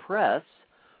Song Press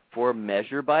for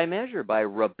Measure by Measure by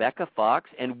Rebecca Fox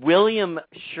and William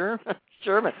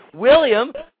Sherman.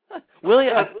 William,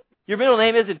 your middle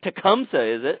name isn't Tecumseh,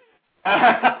 is it?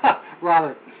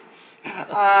 Robert.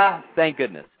 Thank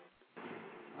goodness.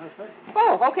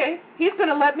 Oh, okay. He's going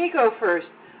to let me go first.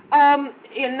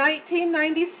 In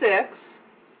 1996,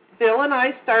 Bill and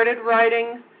I started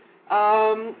writing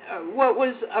what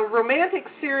was a romantic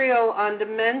serial on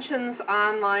Dimensions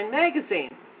Online magazine.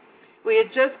 We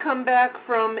had just come back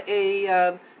from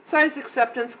a size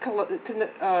acceptance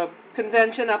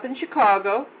convention up in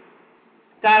Chicago,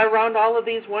 got around all of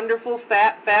these wonderful,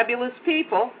 fabulous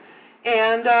people,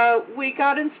 and we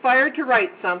got inspired to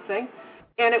write something.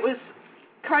 And it was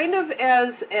kind of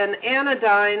as an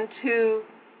anodyne to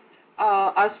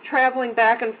us traveling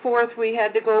back and forth. We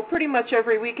had to go pretty much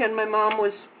every weekend. My mom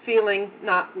was feeling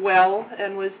not well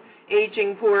and was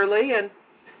aging poorly, and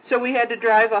so we had to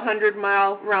drive a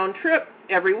 100-mile round trip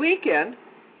every weekend.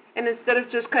 And instead of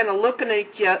just kind of looking at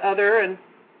each other and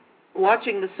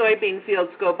watching the soybean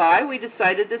fields go by, we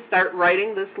decided to start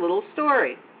writing this little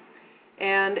story.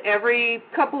 And every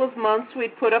couple of months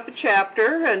we'd put up a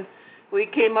chapter, and we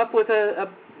came up with a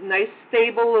nice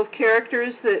stable of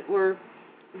characters that were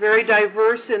very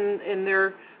diverse in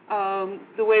their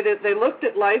the way that they looked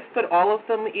at life, but all of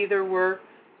them either were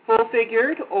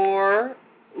full-figured or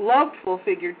loved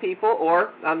full-figured people,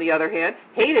 or, on the other hand,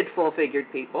 hated full-figured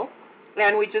people.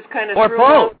 And we just kind of or threw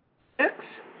both.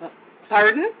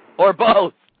 Pardon? Or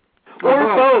both.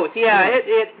 Or both, yeah.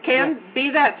 It can be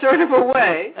that sort of a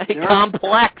way.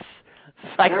 Complex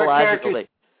psychologically.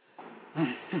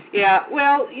 Yeah,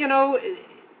 well,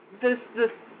 the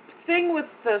thing with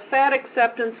the fat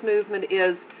acceptance movement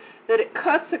is that it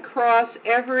cuts across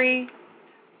every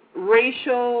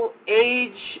racial,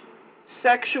 age,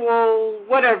 sexual,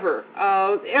 whatever.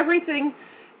 Everything,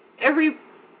 every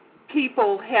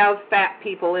people have fat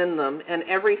people in them, and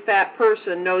every fat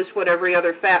person knows what every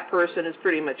other fat person has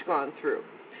pretty much gone through.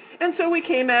 And so we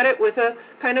came at it with a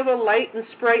kind of a light and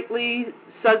sprightly,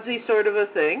 sudsy sort of a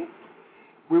thing.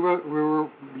 We were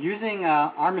using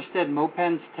Armistead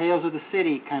Mopen's Tales of the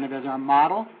City kind of as our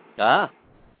model. Ah.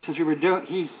 Since we were doing,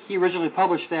 he originally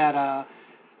published that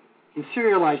in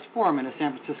serialized form in a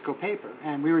San Francisco paper,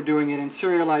 and we were doing it in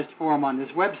serialized form on this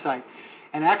website.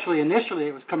 And actually, initially,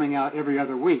 it was coming out every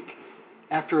other week.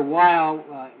 After a while,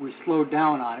 we slowed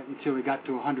down on it until we got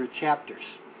to 100 chapters.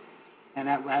 And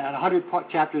at 100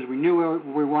 chapters, we knew where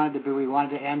we wanted to be. We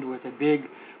wanted to end with a big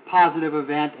positive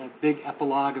event, a big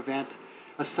epilogue event,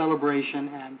 a celebration,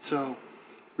 and so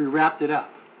we wrapped it up.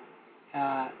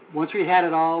 Once we had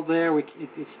it all there, it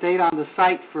stayed on the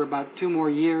site for about 2 more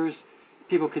years.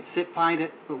 People could find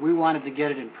it, but we wanted to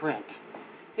get it in print.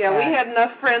 Yeah, we had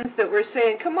enough friends that were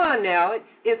saying, come on now,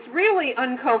 it's really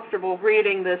uncomfortable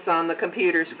reading this on the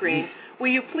computer screen. Will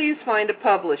you please find a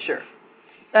publisher?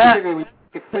 Philip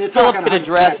could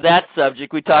address that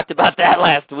subject. We talked about that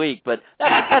last week, but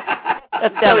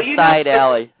that's down a side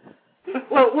alley.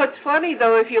 Well, what's funny,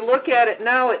 though, if you look at it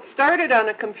now, it started on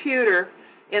a computer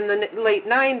in the late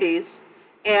 90s,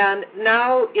 and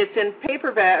now it's in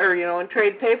paperback, or, in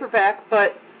trade paperback,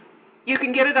 but you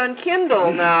can get it on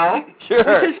Kindle now.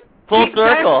 Sure. Full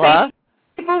circle, huh?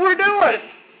 People were doing.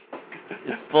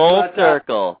 It's full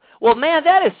circle. Well, man,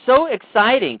 that is so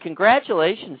exciting.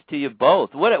 Congratulations to you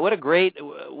both. What a great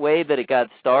way that it got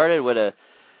started. What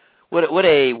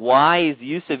a wise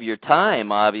use of your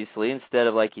time, obviously, instead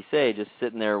of, like you say, just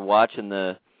sitting there watching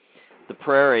the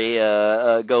prairie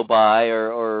go by,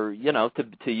 or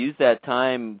to use that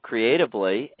time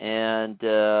creatively. And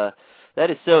that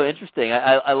is so interesting.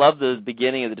 I love the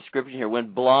beginning of the description here.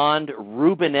 When blonde,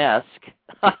 Rubenesque,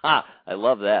 I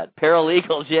love that,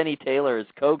 paralegal Jenny Taylor is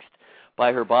coaxed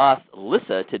by her boss,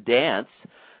 Lissa, to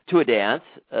a dance,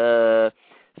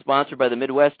 sponsored by the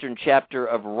Midwestern chapter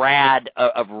of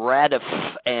RADFAM,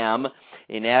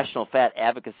 a national fat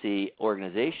advocacy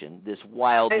organization. This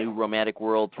wild new romantic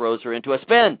world throws her into a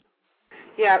spin.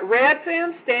 Yeah,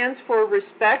 RADFAM stands for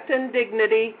Respect and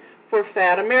Dignity for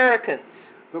Fat Americans.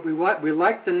 But we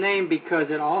liked the name because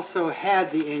it also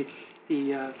had the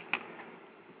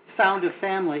sound of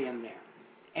family in there.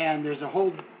 And there's a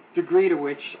whole degree to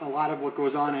which a lot of what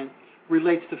goes on in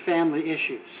relates to family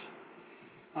issues.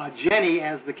 Jenny,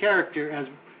 as the character,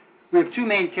 we have 2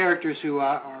 main characters who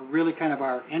are really kind of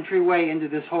our entryway into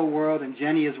this whole world, and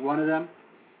Jenny is one of them.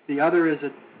 The other is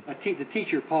the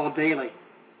teacher, Paul Daly.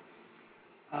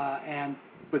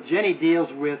 But Jenny deals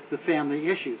with the family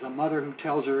issues. A mother who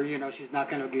tells her, she's not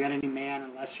going to get any man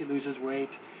unless she loses weight,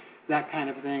 that kind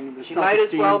of thing. She might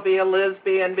as well be a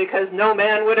lesbian because no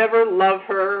man would ever love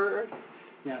her.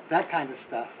 Yeah, that kind of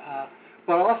stuff.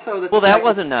 But also that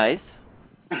wasn't nice.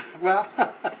 Well,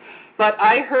 but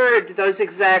I heard those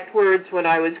exact words when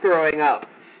I was growing up.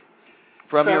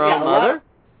 From your own mother?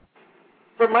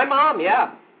 From my mom,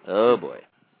 yeah. Oh boy.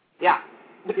 Yeah.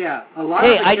 Yeah, a lot.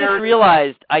 Hey, I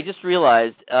just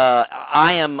realized.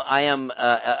 I am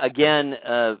again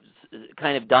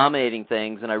kind of dominating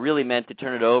things, and I really meant to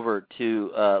turn it over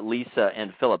to Lisa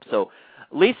and Philip. So,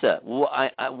 Lisa,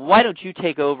 why don't you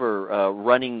take over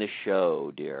running the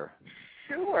show, dear?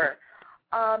 Sure.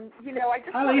 I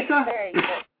just Hi, want Lisa. to say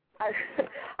that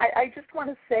I just want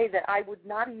to say that I would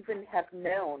not even have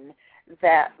known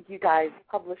that you guys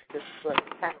published this book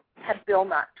had Bill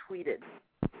not tweeted.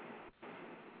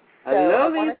 Hello,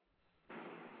 Lisa.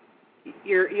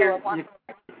 You're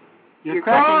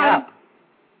cracking up.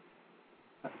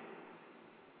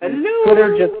 Hello.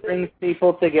 Twitter just brings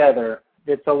people together.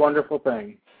 It's a wonderful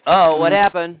thing. Oh, what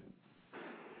happened?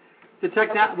 We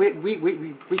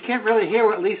can't really hear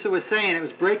what Lisa was saying. It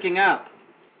was breaking up.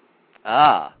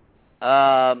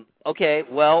 Okay.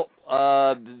 Well.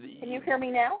 Can you hear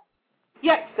me now?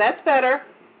 Yes, that's better.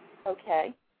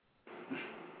 Okay.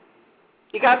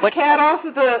 You got the cat off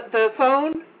of the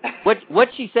phone? What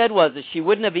she said was that she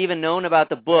wouldn't have even known about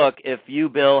the book if you,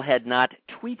 Bill, had not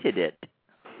tweeted it.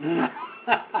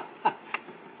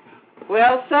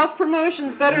 Well,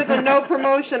 self-promotion's better than no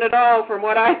promotion at all, from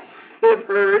what I have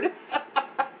heard.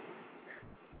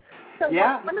 So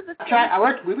yeah, one of the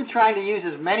we've been trying to use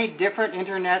as many different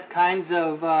internet kinds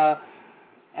of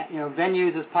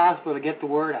venues as possible to get the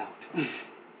word out.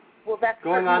 Well, that's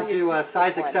going on to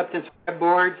size acceptance web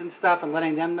boards and stuff and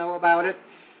letting them know about it.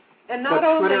 And not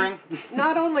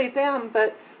only them,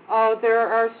 but there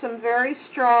are some very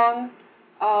strong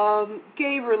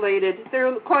gay-related. There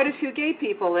are quite a few gay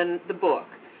people in the book,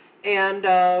 and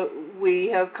we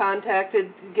have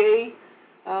contacted gay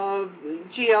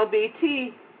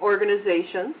GLBT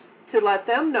organizations to let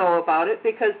them know about it,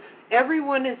 because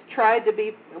everyone has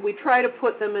we try to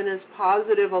put them in as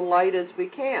positive a light as we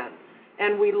can.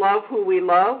 And we love who we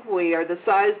love. We are the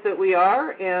size that we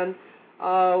are, and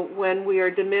when we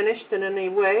are diminished in any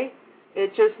way,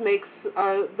 it just makes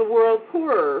the world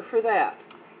poorer for that.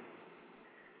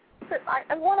 But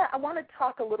I want to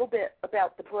talk a little bit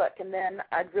about the book, and then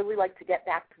I'd really like to get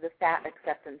back to the fat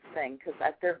acceptance thing, because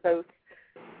they're both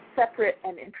separate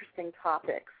and interesting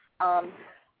topics.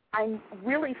 I'm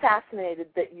really fascinated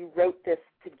that you wrote this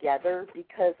together,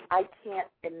 because I can't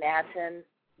imagine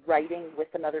writing with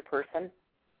another person.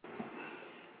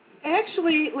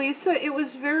 Actually, Lisa, it was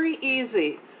very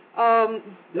easy.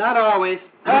 Not always.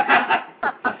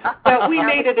 But we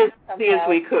made it as easy as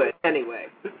we could, anyway.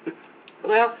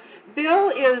 Well, Bill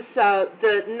is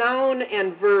the noun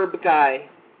and verb guy.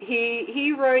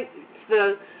 He writes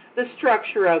the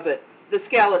structure of it, the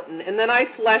skeleton, and then I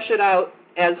flesh it out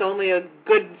as only a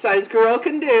good-sized girl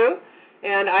can do,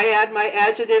 and I add my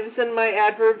adjectives and my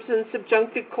adverbs and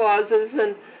subjunctive clauses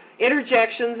and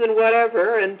interjections and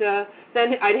whatever, and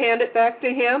then I'd hand it back to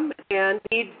him, and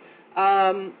he'd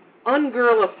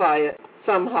ungirlify it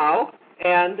somehow,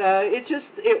 and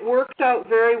it worked out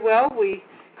very well. We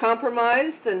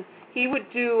compromised, and he would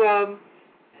do,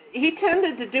 he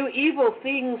tended to do evil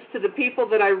things to the people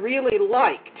that I really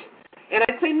liked. And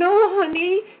I'd say, no,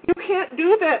 honey, you can't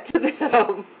do that to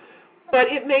them. But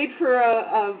it made for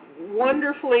a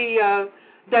wonderfully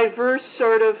diverse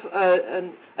sort of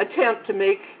an attempt to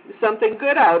make something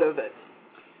good out of it.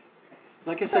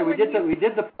 Like I said, we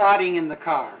did the plotting in the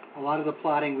car. A lot of the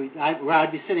plotting,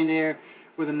 I'd be sitting there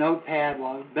with a notepad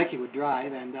while Becky would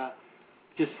drive, and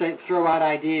just throw out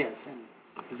ideas. And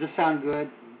does this sound good?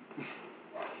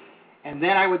 And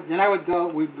then I'd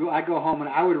go home and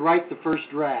I would write the first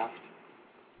draft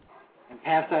and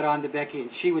pass that on to Becky, and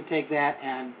she would take that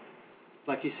and,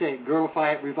 like you say,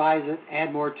 girlify it, revise it,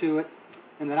 add more to it,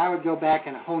 and then I would go back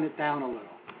and hone it down a little.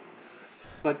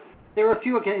 But there were a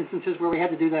few instances where we had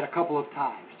to do that a couple of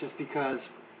times, just because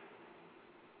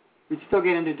we'd still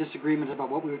get into disagreements about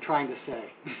what we were trying to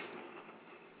say.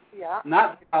 Yeah.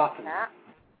 Not often.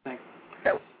 Thanks.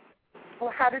 So,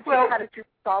 how did you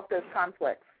solve those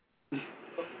conflicts?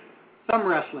 Some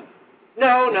wrestling.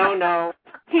 No.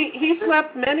 He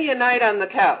slept many a night on the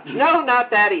couch. No, not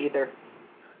that either.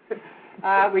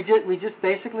 We just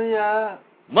basically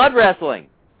mud wrestling.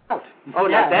 Out. Oh,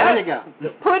 yeah, not that. There you go.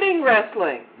 Pudding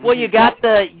wrestling. Well, you got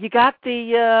the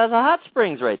hot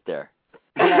springs right there.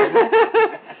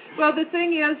 Well, the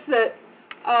thing is that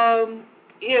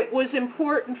it was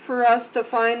important for us to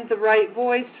find the right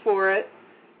voice for it,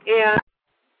 and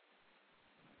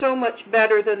so much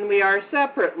better than we are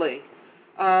separately.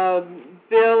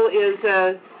 Bill is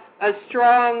a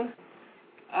strong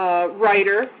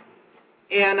writer,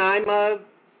 and I'm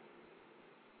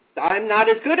not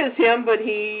as good as him, but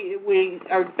we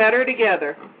are better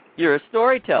together. You're a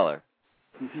storyteller.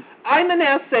 I'm an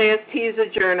essayist. He's a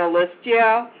journalist.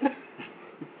 Yeah.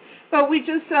 But we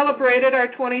just celebrated our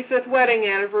 25th wedding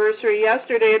anniversary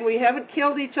yesterday, and we haven't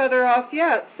killed each other off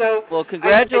yet. So, well,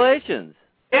 congratulations.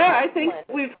 I think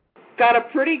we've got a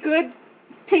pretty good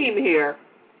team here.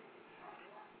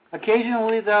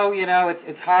 Occasionally, though,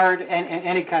 it's hard, and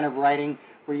any kind of writing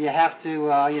where you have to,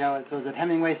 as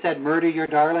Hemingway said, murder your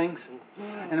darlings,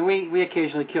 and we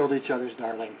occasionally killed each other's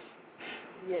darlings.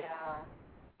 Yeah.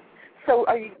 So,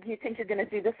 do you think you're going to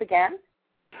do this again?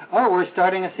 Oh, we're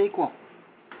starting a sequel.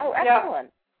 Oh,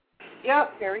 excellent.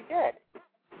 Yep. Very good.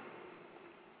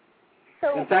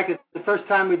 So, in fact, it's the first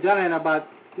time we've done it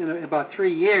in about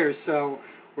 3 years. So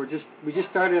we just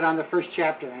started on the first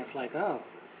chapter, and it's like, oh.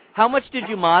 How much did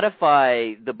you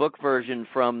modify the book version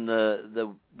from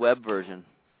the web version?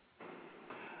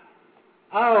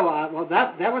 Oh, well,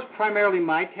 that was primarily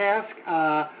my task.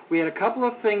 We had a couple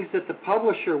of things that the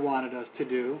publisher wanted us to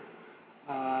do.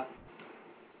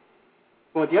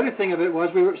 Well, the other thing of it was,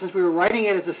 since we were writing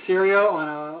it as a serial on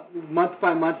a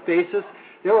month-by-month basis,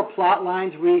 there were plot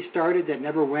lines we started that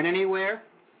never went anywhere.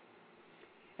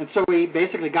 And so we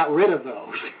basically got rid of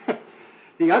those.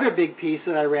 The other big piece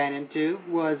that I ran into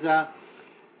was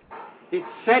it's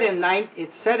set in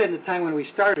the time when we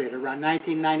started, around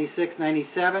 1996,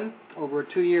 97, over a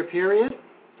 2-year period.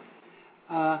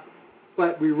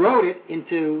 But we wrote it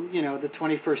into, the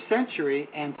 21st century,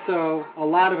 and so a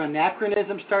lot of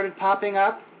anachronisms started popping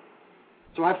up.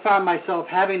 So I found myself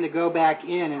having to go back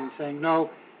in and saying, no,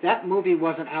 that movie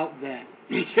wasn't out then.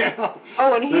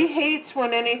 Oh, and he hates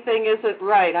when anything isn't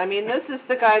right. I mean, this is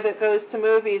the guy that goes to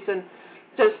movies and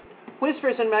just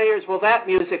whispers in my ears, well, that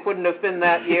music wouldn't have been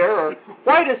that year, or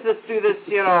why does this do this,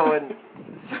 and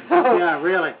Yeah,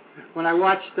 really. When I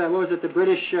watched, what was it, the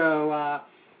British show,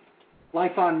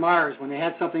 Life on Mars, when they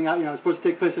had something out, it was supposed to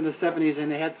take place in the 70s,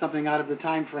 and they had something out of the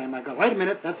time frame. I go, wait a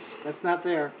minute, that's not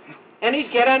there. And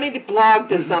he'd get on, he'd blog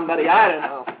to somebody, I don't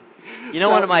know.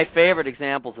 One of my favorite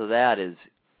examples of that is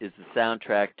the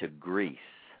soundtrack to Grease.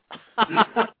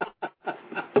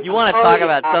 You want to talk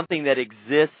about something that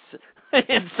exists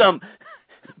in some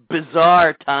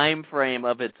bizarre time frame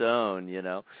of its own,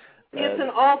 It's an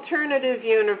alternative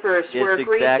universe where it's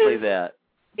Grease exactly is that.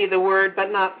 the word,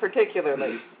 but not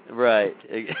particularly. Right,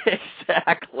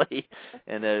 exactly.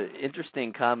 And an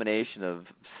interesting combination of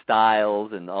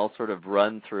styles and all sort of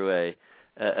run through a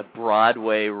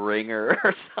Broadway ringer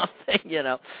or something,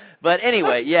 But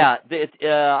anyway, yeah,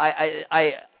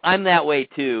 I'm that way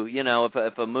too.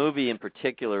 If a movie in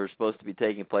particular is supposed to be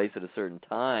taking place at a certain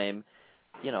time,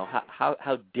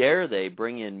 how dare they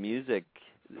bring in music,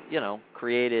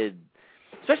 created,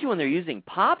 especially when they're using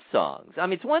pop songs. I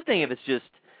mean, it's one thing if it's just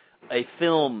a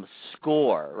film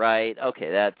score, right?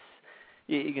 Okay,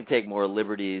 you can take more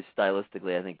liberties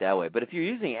stylistically, I think, that way. But if you're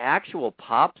using actual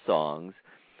pop songs,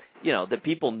 that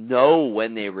people know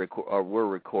when they were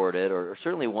recorded, or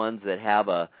certainly ones that have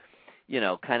a,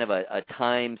 kind of a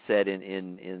time set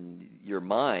in your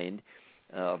mind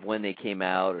of when they came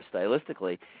out, or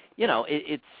stylistically,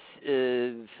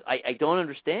 I don't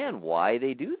understand why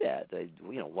they do that.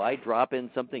 Why drop in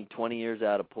something 20 years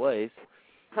out of place?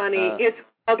 Honey, it's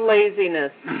called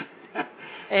laziness.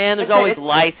 And there's always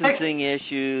licensing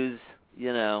issues,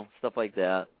 stuff like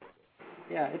that.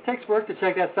 Yeah, it takes work to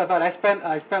check that stuff out. I spent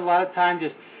a lot of time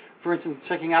just, for instance,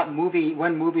 checking out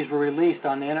when movies were released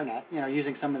on the internet.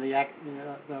 Using some of the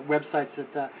websites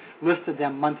that listed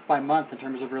them month by month in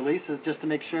terms of releases, just to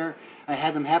make sure I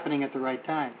had them happening at the right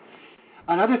time.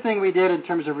 Another thing we did in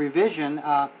terms of revision,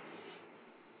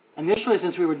 initially,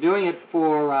 since we were doing it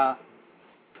for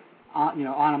on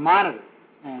a monitor,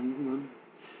 and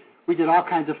we did all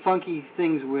kinds of funky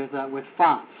things with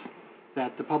fonts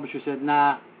that the publisher said,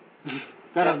 nah.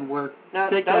 That doesn't work. No,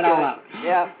 take that all out.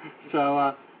 Yeah. So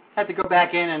I had to go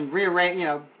back in and rearrange,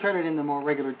 turn it into more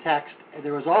regular text.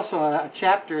 There was also a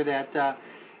chapter that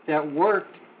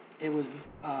worked. It was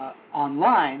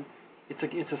online.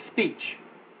 It's a speech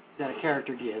that a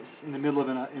character gives in the middle of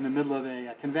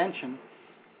a convention.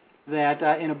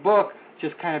 That in a book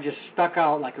just stuck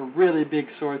out like a really big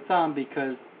sore thumb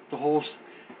because the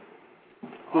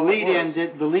lead-in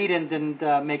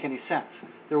didn't make any sense.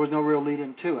 There was no real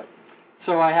lead-in to it.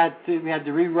 So we had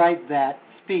to rewrite that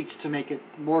speech to make it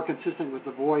more consistent with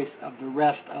the voice of the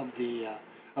rest of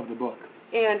the book.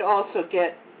 And also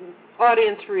get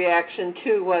audience reaction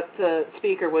to what the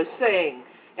speaker was saying.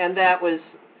 And that was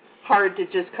hard to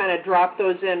just kind of drop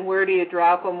those in. Where do you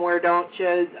drop them? Where don't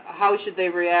you? How should they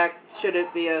react? Should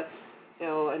it be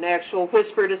an actual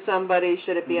whisper to somebody?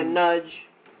 Should it be a nudge?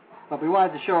 But we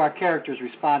wanted to show our characters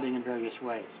responding in various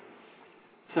ways.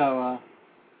 So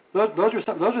those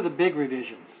are the big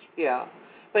revisions. Yeah.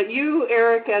 But you,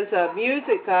 Eric, as a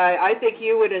music guy, I think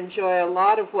you would enjoy a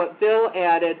lot of what Bill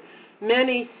added.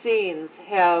 Many scenes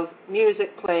have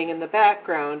music playing in the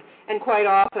background, and quite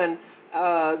often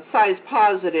size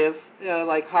positive,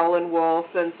 like Howlin' Wolf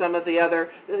and some of the other,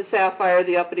 Sapphire,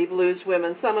 the Uppity Blues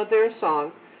Women, some of their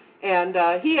songs. And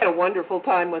he had a wonderful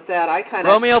time with that.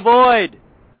 Romeo Boyd!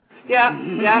 Yeah,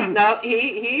 no,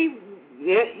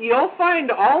 you'll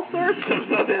find all sorts of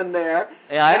them in there.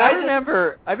 Yeah, I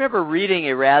remember reading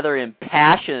a rather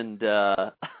impassioned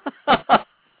I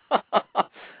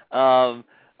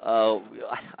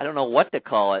don't know what to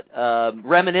call it,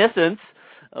 reminiscence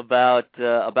about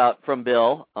from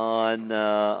Bill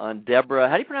on Deborah.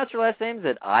 How do you pronounce her last name? Is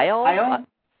it Isle?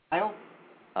 Isle.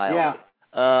 Yeah.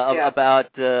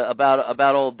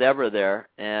 About old Deborah there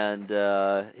and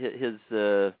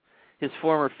his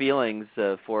former feelings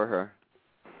for her.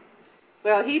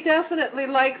 Well, he definitely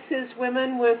likes his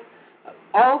women with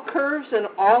all curves and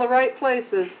all the right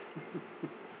places.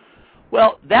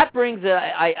 Well, that brings.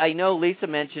 I know Lisa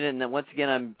mentioned it, and then once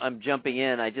again, I'm jumping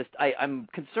in. I'm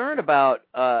concerned about.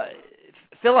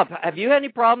 Philip, have you had any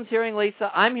problems hearing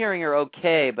Lisa? I'm hearing her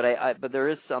okay, but there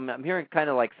is some. I'm hearing kind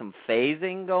of like some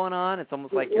phasing going on. It's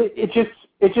almost like it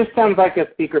just sounds like a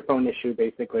speakerphone issue,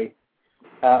 basically.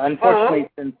 Unfortunately,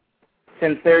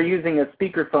 since they're using a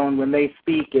speakerphone, when they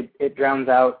speak, it drowns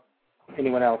out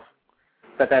anyone else.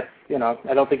 But that's,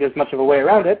 I don't think there's much of a way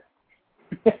around it.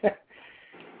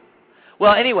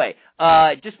 Well, anyway,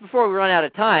 just before we run out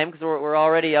of time, because we're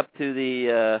already up to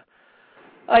the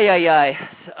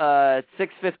It's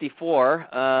 6:54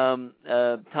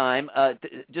 time.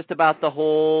 Just about the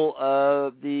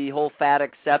whole fat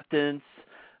acceptance,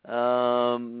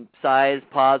 size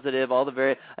positive, all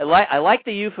the I like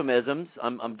the euphemisms.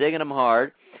 I'm digging them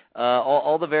hard.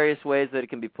 All the various ways that it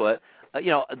can be put.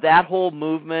 That whole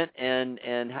movement, and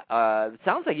it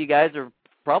sounds like you guys are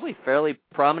probably fairly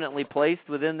prominently placed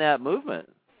within that movement.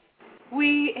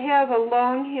 We have a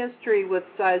long history with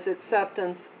size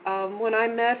acceptance. When I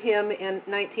met him in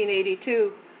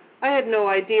 1982, I had no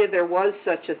idea there was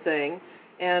such a thing,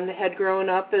 and had grown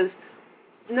up as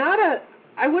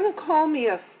I wouldn't call me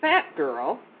a fat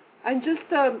girl. I'm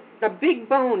just a big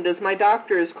boned, as my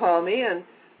doctors call me, and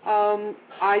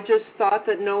I just thought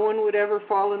that no one would ever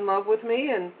fall in love with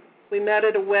me, and we met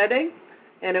at a wedding,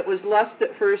 and it was lust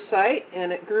at first sight,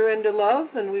 and it grew into love,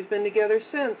 and we've been together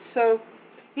since. So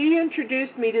he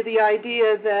introduced me to the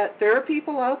idea that there are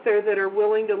people out there that are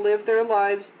willing to live their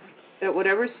lives at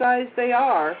whatever size they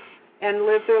are and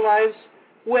live their lives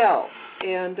well.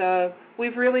 And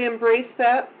we've really embraced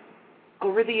that.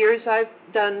 Over the years, I've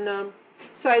done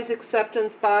size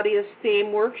acceptance, body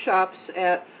esteem workshops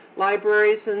at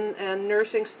libraries and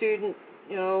nursing student,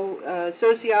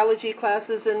 sociology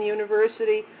classes in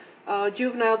university,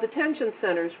 juvenile detention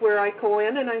centers, where I go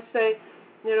in and I say,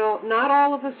 not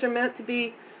all of us are meant to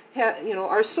be,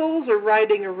 our souls are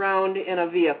riding around in a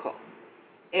vehicle.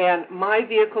 And my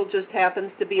vehicle just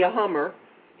happens to be a Hummer,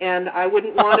 and I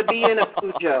wouldn't want to be in a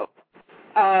Peugeot.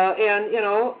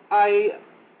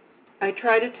 I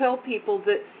try to tell people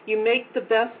that you make the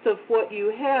best of what you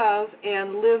have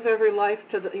and live every life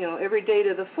every day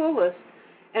to the fullest,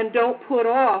 and don't put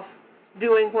off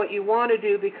doing what you want to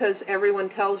do because everyone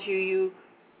tells you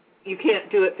can't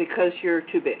do it because you're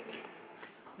too big.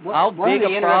 How big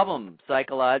a problem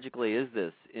psychologically is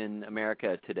this in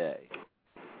America today?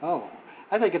 Oh,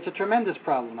 I think it's a tremendous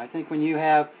problem. I think when you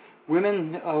have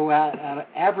women at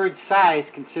average size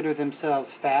consider themselves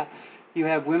fat, you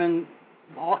have women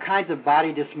all kinds of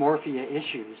body dysmorphia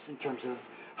issues in terms of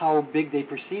how big they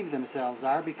perceive themselves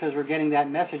are, because we're getting that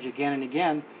message again and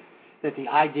again that the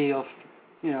ideal,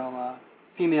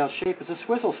 female shape is a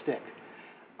swizzle stick.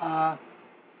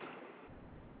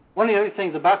 One of the other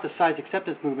things about the size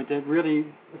acceptance movement that really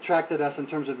attracted us in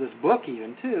terms of this book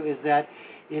even too is that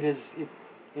it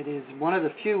is one of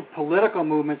the few political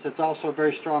movements that's also a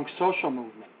very strong social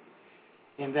movement,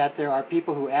 in that there are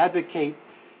people who advocate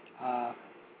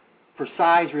for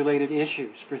size-related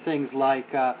issues, for things like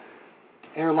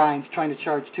airlines trying to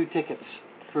charge 2 tickets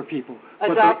for people.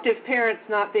 Adoptive parents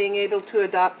not being able to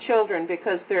adopt children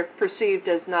because they're perceived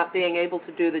as not being able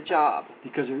to do the job.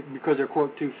 Because they're,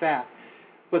 quote, too fat.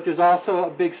 But there's also a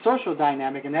big social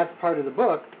dynamic, and that's part of the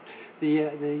book.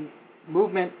 The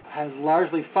movement has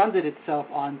largely funded itself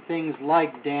on things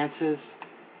like dances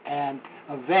and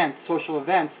events, social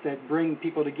events that bring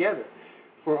people together.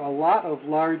 For a lot of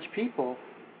large people,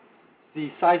 the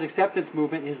size acceptance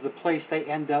movement is the place they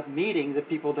end up meeting the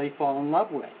people they fall in love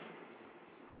with.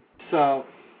 So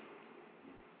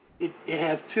it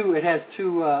has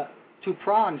two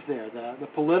prongs there, the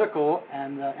political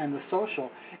and the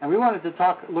social. And we wanted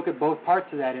to look at both parts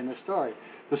of that in the story.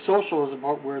 The social is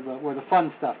about where the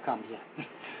fun stuff comes in.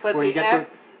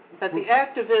 But the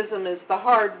activism is the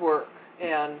hard work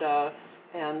and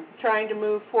trying to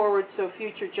move forward so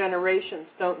future generations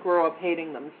don't grow up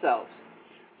hating themselves.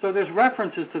 So there's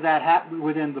references to that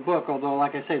within the book, although,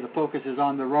 like I say, the focus is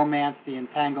on the romance, the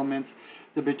entanglements,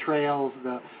 the betrayals,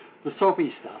 the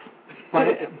soapy stuff.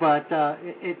 But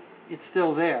it's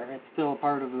still there. It's still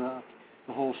part of the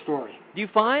whole story. Do you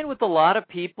find with a lot of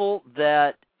people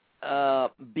that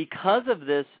because of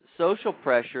this social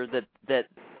pressure that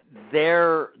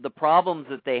the problems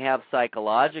that they have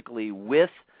psychologically with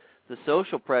the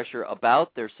social pressure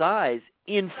about their size,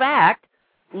 in fact,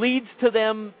 leads to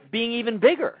them being even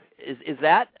bigger? Is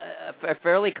that a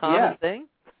fairly common thing?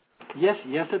 Yes,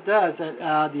 it does.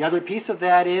 The other piece of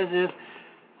that is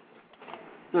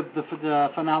the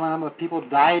phenomenon of people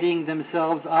dieting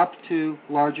themselves up to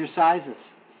larger sizes.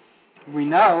 We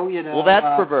know, Well,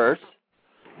 that's perverse.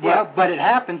 Well, but it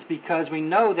happens because we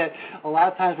know that a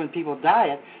lot of times when people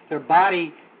diet, their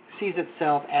body sees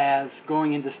itself as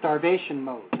going into starvation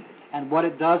mode. And what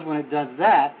it does when it does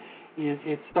that is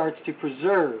it starts to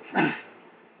preserve.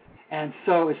 And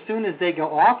so as soon as they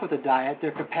go off of the diet,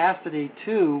 their capacity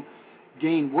to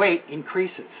gain weight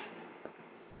increases.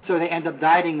 So they end up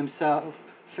dieting themselves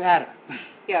fatter.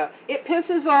 Yeah, it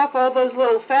pisses off all those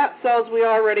little fat cells we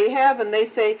already have, and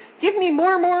they say, give me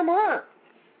more.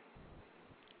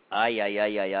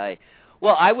 Aye.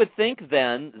 Well, I would think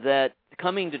then that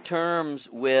coming to terms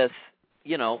with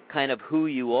kind of who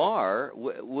you are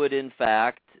would in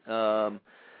fact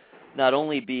not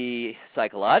only be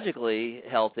psychologically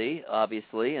healthy,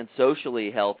 obviously, and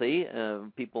socially healthy,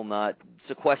 people not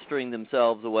sequestering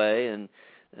themselves away and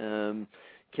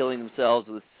killing themselves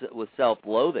with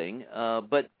self-loathing,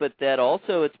 but that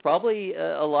also it's probably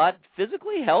a lot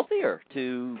physically healthier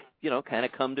to kind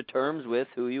of come to terms with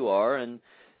who you are and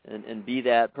be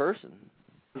that person.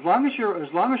 As long as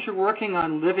you're working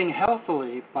on living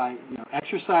healthily by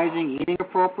exercising, eating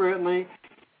appropriately,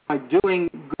 by doing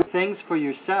good things for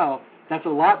yourself, that's a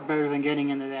lot better than getting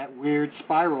into that weird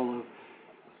spiral of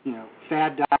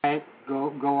fad diet,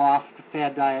 go off the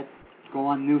fad diet, go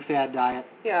on new fad diet.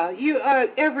 Yeah,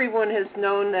 everyone has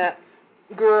known that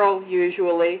girl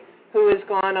usually who has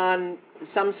gone on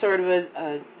some sort of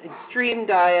a extreme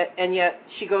diet, and yet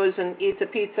she goes and eats a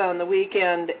pizza on the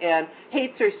weekend and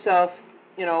hates herself,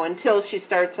 until she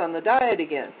starts on the diet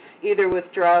again, either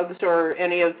with drugs or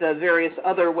any of the various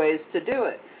other ways to do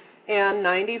it. And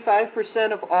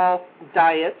 95% of all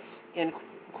diets, in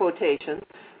quotations,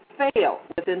 fail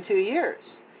within 2 years.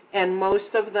 And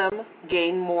most of them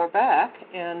gain more back.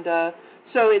 And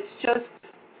so it's just,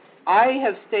 I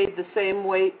have stayed the same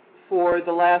weight for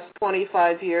the last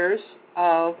 25 years,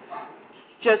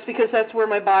 just because that's where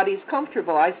my body's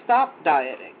comfortable. I stopped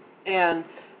dieting. And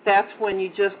that's when you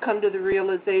just come to the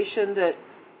realization that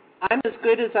I'm as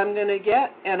good as I'm going to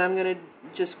get, and I'm going to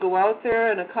just go out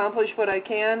there and accomplish what I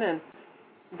can, and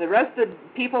the rest of the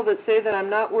people that say that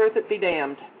I'm not worth it, be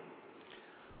damned.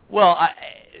 Well,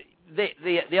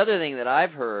 the other thing that I've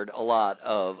heard a lot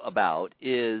about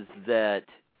is that,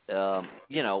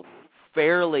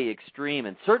 fairly extreme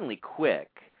and certainly quick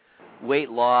weight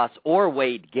loss or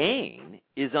weight gain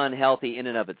is unhealthy in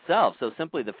and of itself. So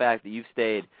simply the fact that you've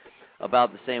stayed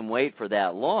about the same weight for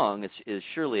that long is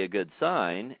surely a good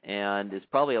sign, and is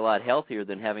probably a lot healthier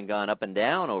than having gone up and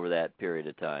down over that period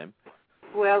of time.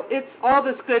 Well, it's all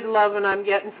this good loving I'm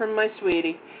getting from my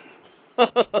sweetie.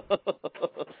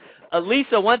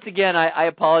 Lisa, once again, I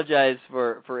apologize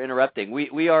for interrupting.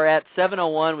 We are at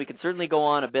 7:01. We can certainly go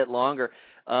on a bit longer.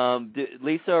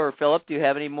 Lisa or Philip, do you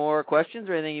have any more questions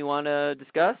or anything you want to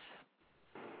discuss?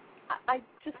 I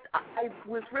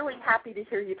was really happy to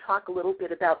hear you talk a little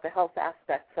bit about the health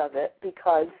aspects of it,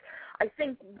 because I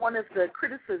think one of the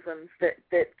criticisms that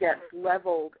gets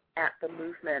leveled at the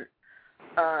movement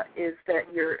is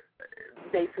that you're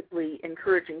basically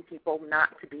encouraging people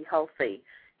not to be healthy.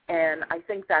 And I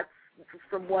think that's,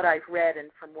 from what I've read and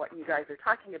from what you guys are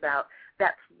talking about,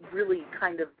 that's really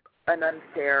kind of an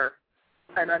unfair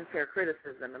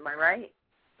criticism. Am I right?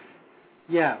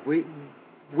 Yeah, we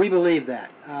believe that.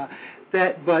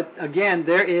 But again,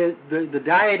 there is the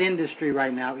diet industry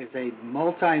right now is a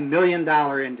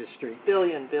multi-million-dollar industry.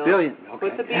 Billion. Okay.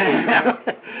 With the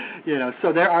billion.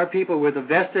 So there are people with a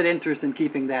vested interest in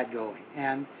keeping that going.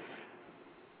 And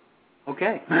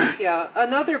okay. Yeah,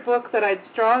 another book that I'd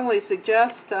strongly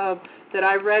suggest that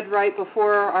I read right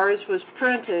before ours was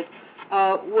printed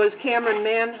was Cameron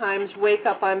Manheim's Wake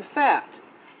Up, I'm Fat.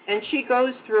 And she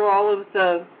goes through all of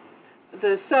the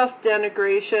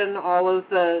self-denigration, all of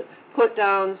the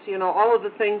put-downs, all of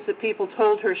the things that people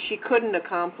told her she couldn't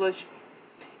accomplish.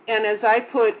 And as I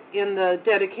put in the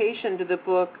dedication to the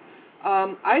book,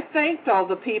 I thanked all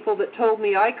the people that told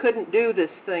me I couldn't do this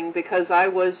thing because I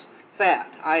was fat.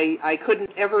 I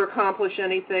couldn't ever accomplish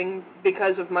anything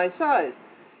because of my size.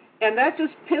 And that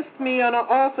just pissed me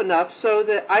off enough so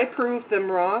that I proved them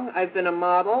wrong. I've been a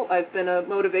model. I've been a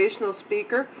motivational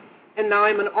speaker. And now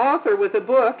I'm an author with a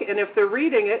book, and if they're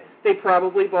reading it, they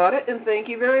probably bought it, and thank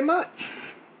you very much.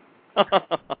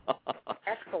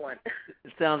 Excellent.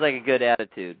 It sounds like a good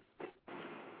attitude.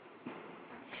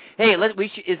 Hey,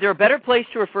 is there a better place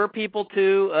to refer people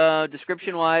to,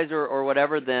 description-wise or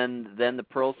whatever, than the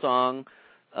Pearl Song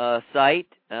site?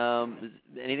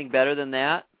 Anything better than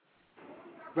that?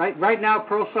 Right now,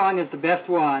 Pearl Song is the best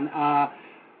one.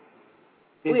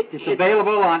 It's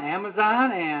available on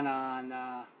Amazon and on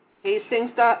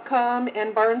Hastings.com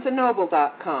and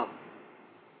BarnesandNoble.com.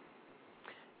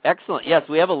 Excellent. Yes,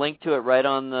 we have a link to it right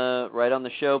on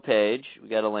the show page. We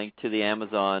got a link to the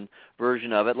Amazon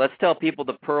version of it. Let's tell people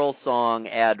the Pearl Song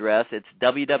address. It's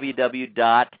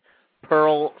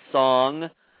www.pearlsong,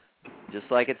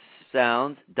 just like it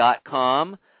sounds,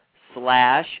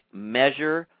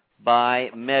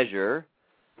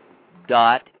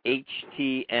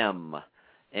 .com/measure-by-measure.htm.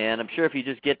 And I'm sure if you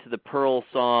just get to the Pearl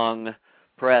Song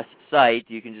Press site,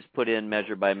 you can just put in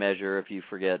measure by measure if you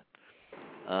forget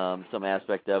some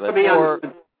aspect of it,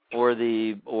 or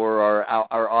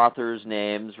our authors'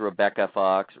 names, Rebecca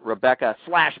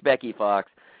 /Becky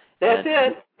Fox. That's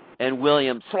it. And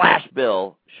William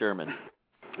 /Bill Sherman.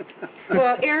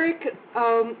 Well, Eric,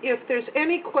 if there's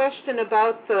any question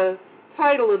about the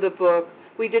title of the book,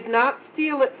 we did not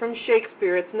steal it from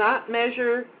Shakespeare. It's not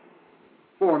measure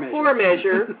For measure. for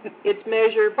measure. It's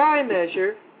measure by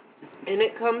measure, and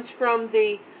it comes from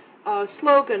the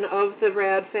slogan of the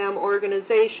RadFam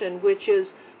organization, which is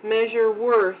measure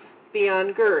worth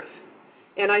beyond girth.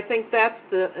 And I think that's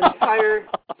the entire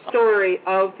story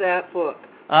of that book.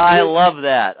 I love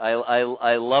that.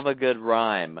 I love a good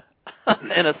rhyme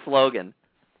and a slogan.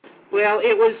 Well,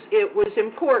 it was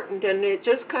important, and it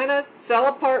just kind of fell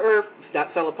apart, or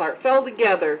not fell apart, fell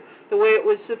together the way it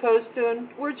was supposed to, and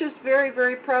we're just very,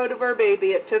 very proud of our baby.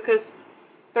 It took us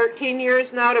 13 years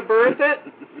now to birth it,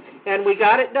 and we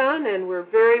got it done, and we're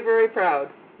very, very proud.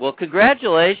 Well,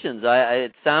 congratulations.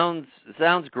 It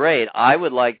sounds great. I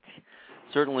would like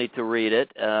certainly to read it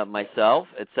myself.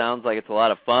 It sounds like it's a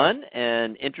lot of fun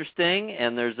and interesting,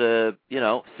 and there's a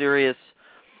serious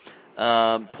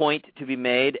point to be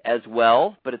made as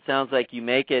well. But it sounds like you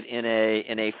make it in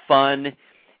a fun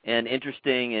and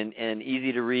interesting and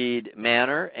easy to read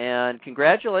manner. And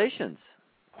congratulations.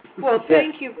 Well,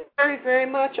 thank you very, very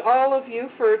much, all of you,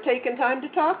 for taking time to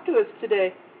talk to us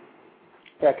today.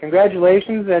 Yeah,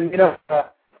 congratulations, and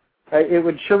it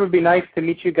would be nice to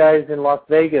meet you guys in Las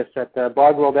Vegas at the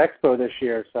Blog World Expo this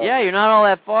year. So yeah, you're not all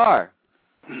that far.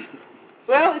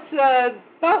 Well, it's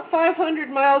about 500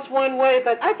 miles one way,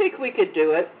 but I think we could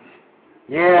do it.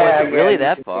 Yeah, really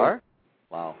that far?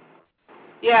 Wow.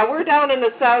 Yeah, we're down in the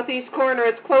southeast corner.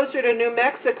 It's closer to New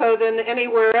Mexico than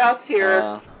anywhere else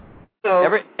here.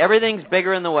 So everything's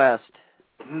bigger in the West.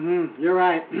 You're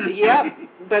right. Yep,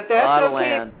 but that's a lot okay. Of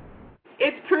land.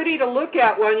 It's pretty to look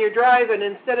at when you're driving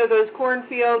instead of those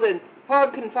cornfield and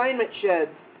hog confinement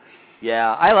sheds.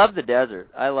 Yeah, I love the desert.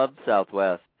 I love the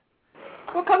Southwest.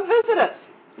 Well, come visit us.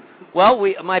 Well,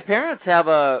 my parents have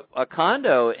a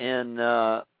condo in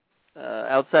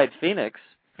outside Phoenix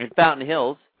in Fountain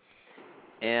Hills,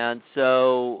 and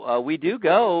so we do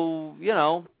go,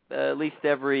 at least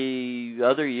every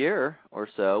other year or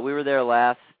so. We were there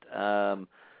last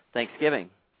Thanksgiving.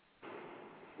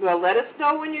 Well, let us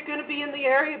know when you're going to be in the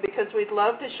area because we'd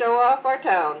love to show off our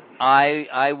town.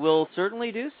 I will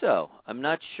certainly do so. I'm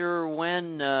not sure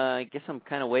when. I guess I'm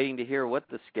kind of waiting to hear what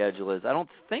the schedule is. I don't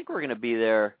think we're going to be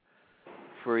there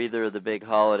for either of the big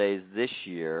holidays this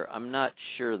year. I'm not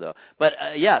sure though. But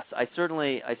yes, I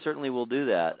certainly will do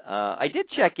that. I did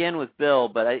check in with Bill,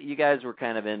 but you guys were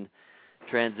kind of in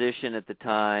transition at the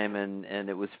time, and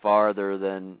it was farther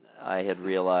than I had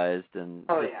realized, and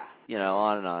on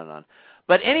and on and on.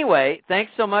 But anyway,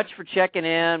 thanks so much for checking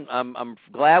in. I'm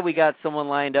glad we got someone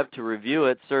lined up to review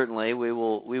it. Certainly, we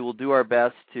will do our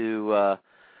best to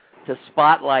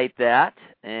spotlight that.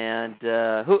 And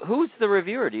who's the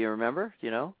reviewer? Do you remember? Do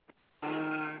you know?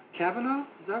 Kavanaugh,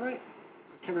 is that right?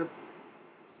 Can't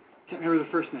remember the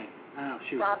first name. I don't know.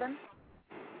 Shoot.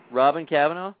 Robin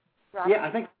Kavanaugh? Robin? Yeah,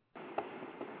 I think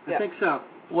so.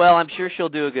 Well, I'm sure she'll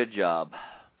do a good job.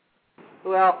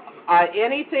 Well,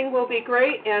 anything will be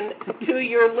great. And to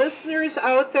your listeners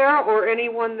out there or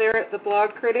anyone there at the Blog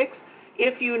Critics,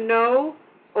 if you know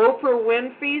Oprah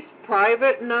Winfrey's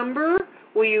private number,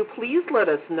 will you please let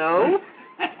us know?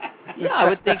 Yeah, I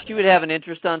would think she would have an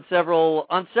interest on several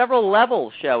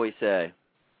levels, shall we say.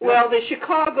 Well, the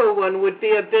Chicago one would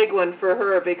be a big one for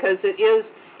her because it is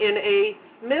in a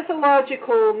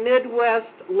mythological Midwest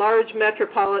large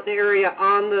metropolitan area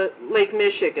on the Lake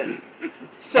Michigan.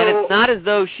 So, and it's not as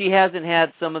though she hasn't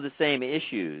had some of the same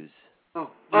issues.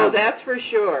 Oh, that's for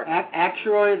sure.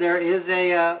 Actually, there is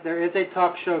a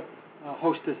talk show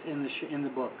hostess in the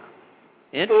book.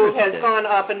 Who has gone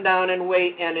up and down in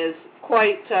weight and is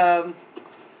quite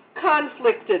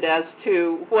conflicted as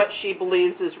to what she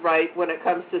believes is right when it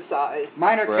comes to size.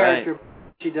 Minor character,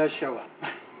 she does show up.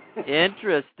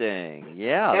 Interesting.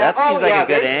 Yeah, that seems like a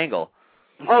good angle.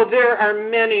 Oh, there are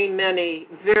many, many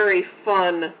very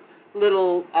fun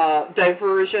little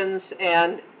diversions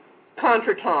and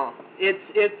contretemps.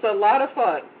 It's a lot of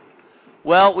fun.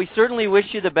 Well, we certainly wish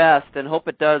you the best and hope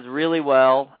it does really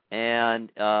well. And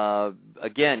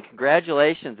again,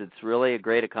 congratulations. It's really a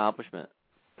great accomplishment.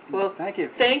 Well, thank you.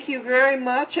 Thank you very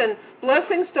much, and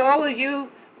blessings to all of you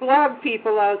blog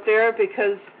people out there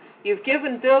because you've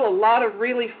given Bill a lot of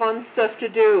really fun stuff to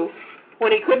do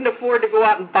when he couldn't afford to go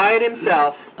out and buy it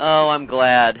himself. Oh, I'm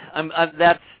glad.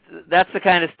 That's the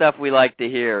kind of stuff we like to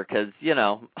hear because,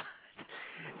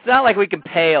 it's not like we can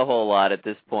pay a whole lot at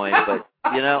this point, but,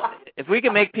 if we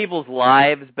can make people's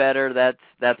lives better,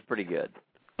 that's pretty good.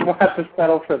 We'll have to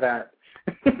settle for that.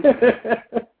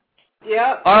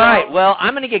 Yeah. All right, well,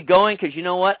 I'm going to get going because you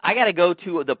know what? I got to go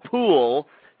to the pool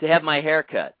to have my hair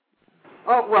cut.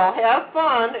 Oh, well, have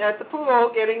fun at the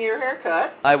pool getting your hair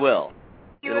cut. I will.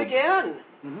 See you again.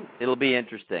 It'll be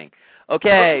interesting.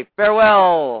 Okay,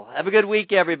 farewell. Have a good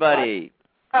week, everybody.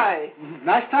 Bye.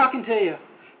 Nice talking to you.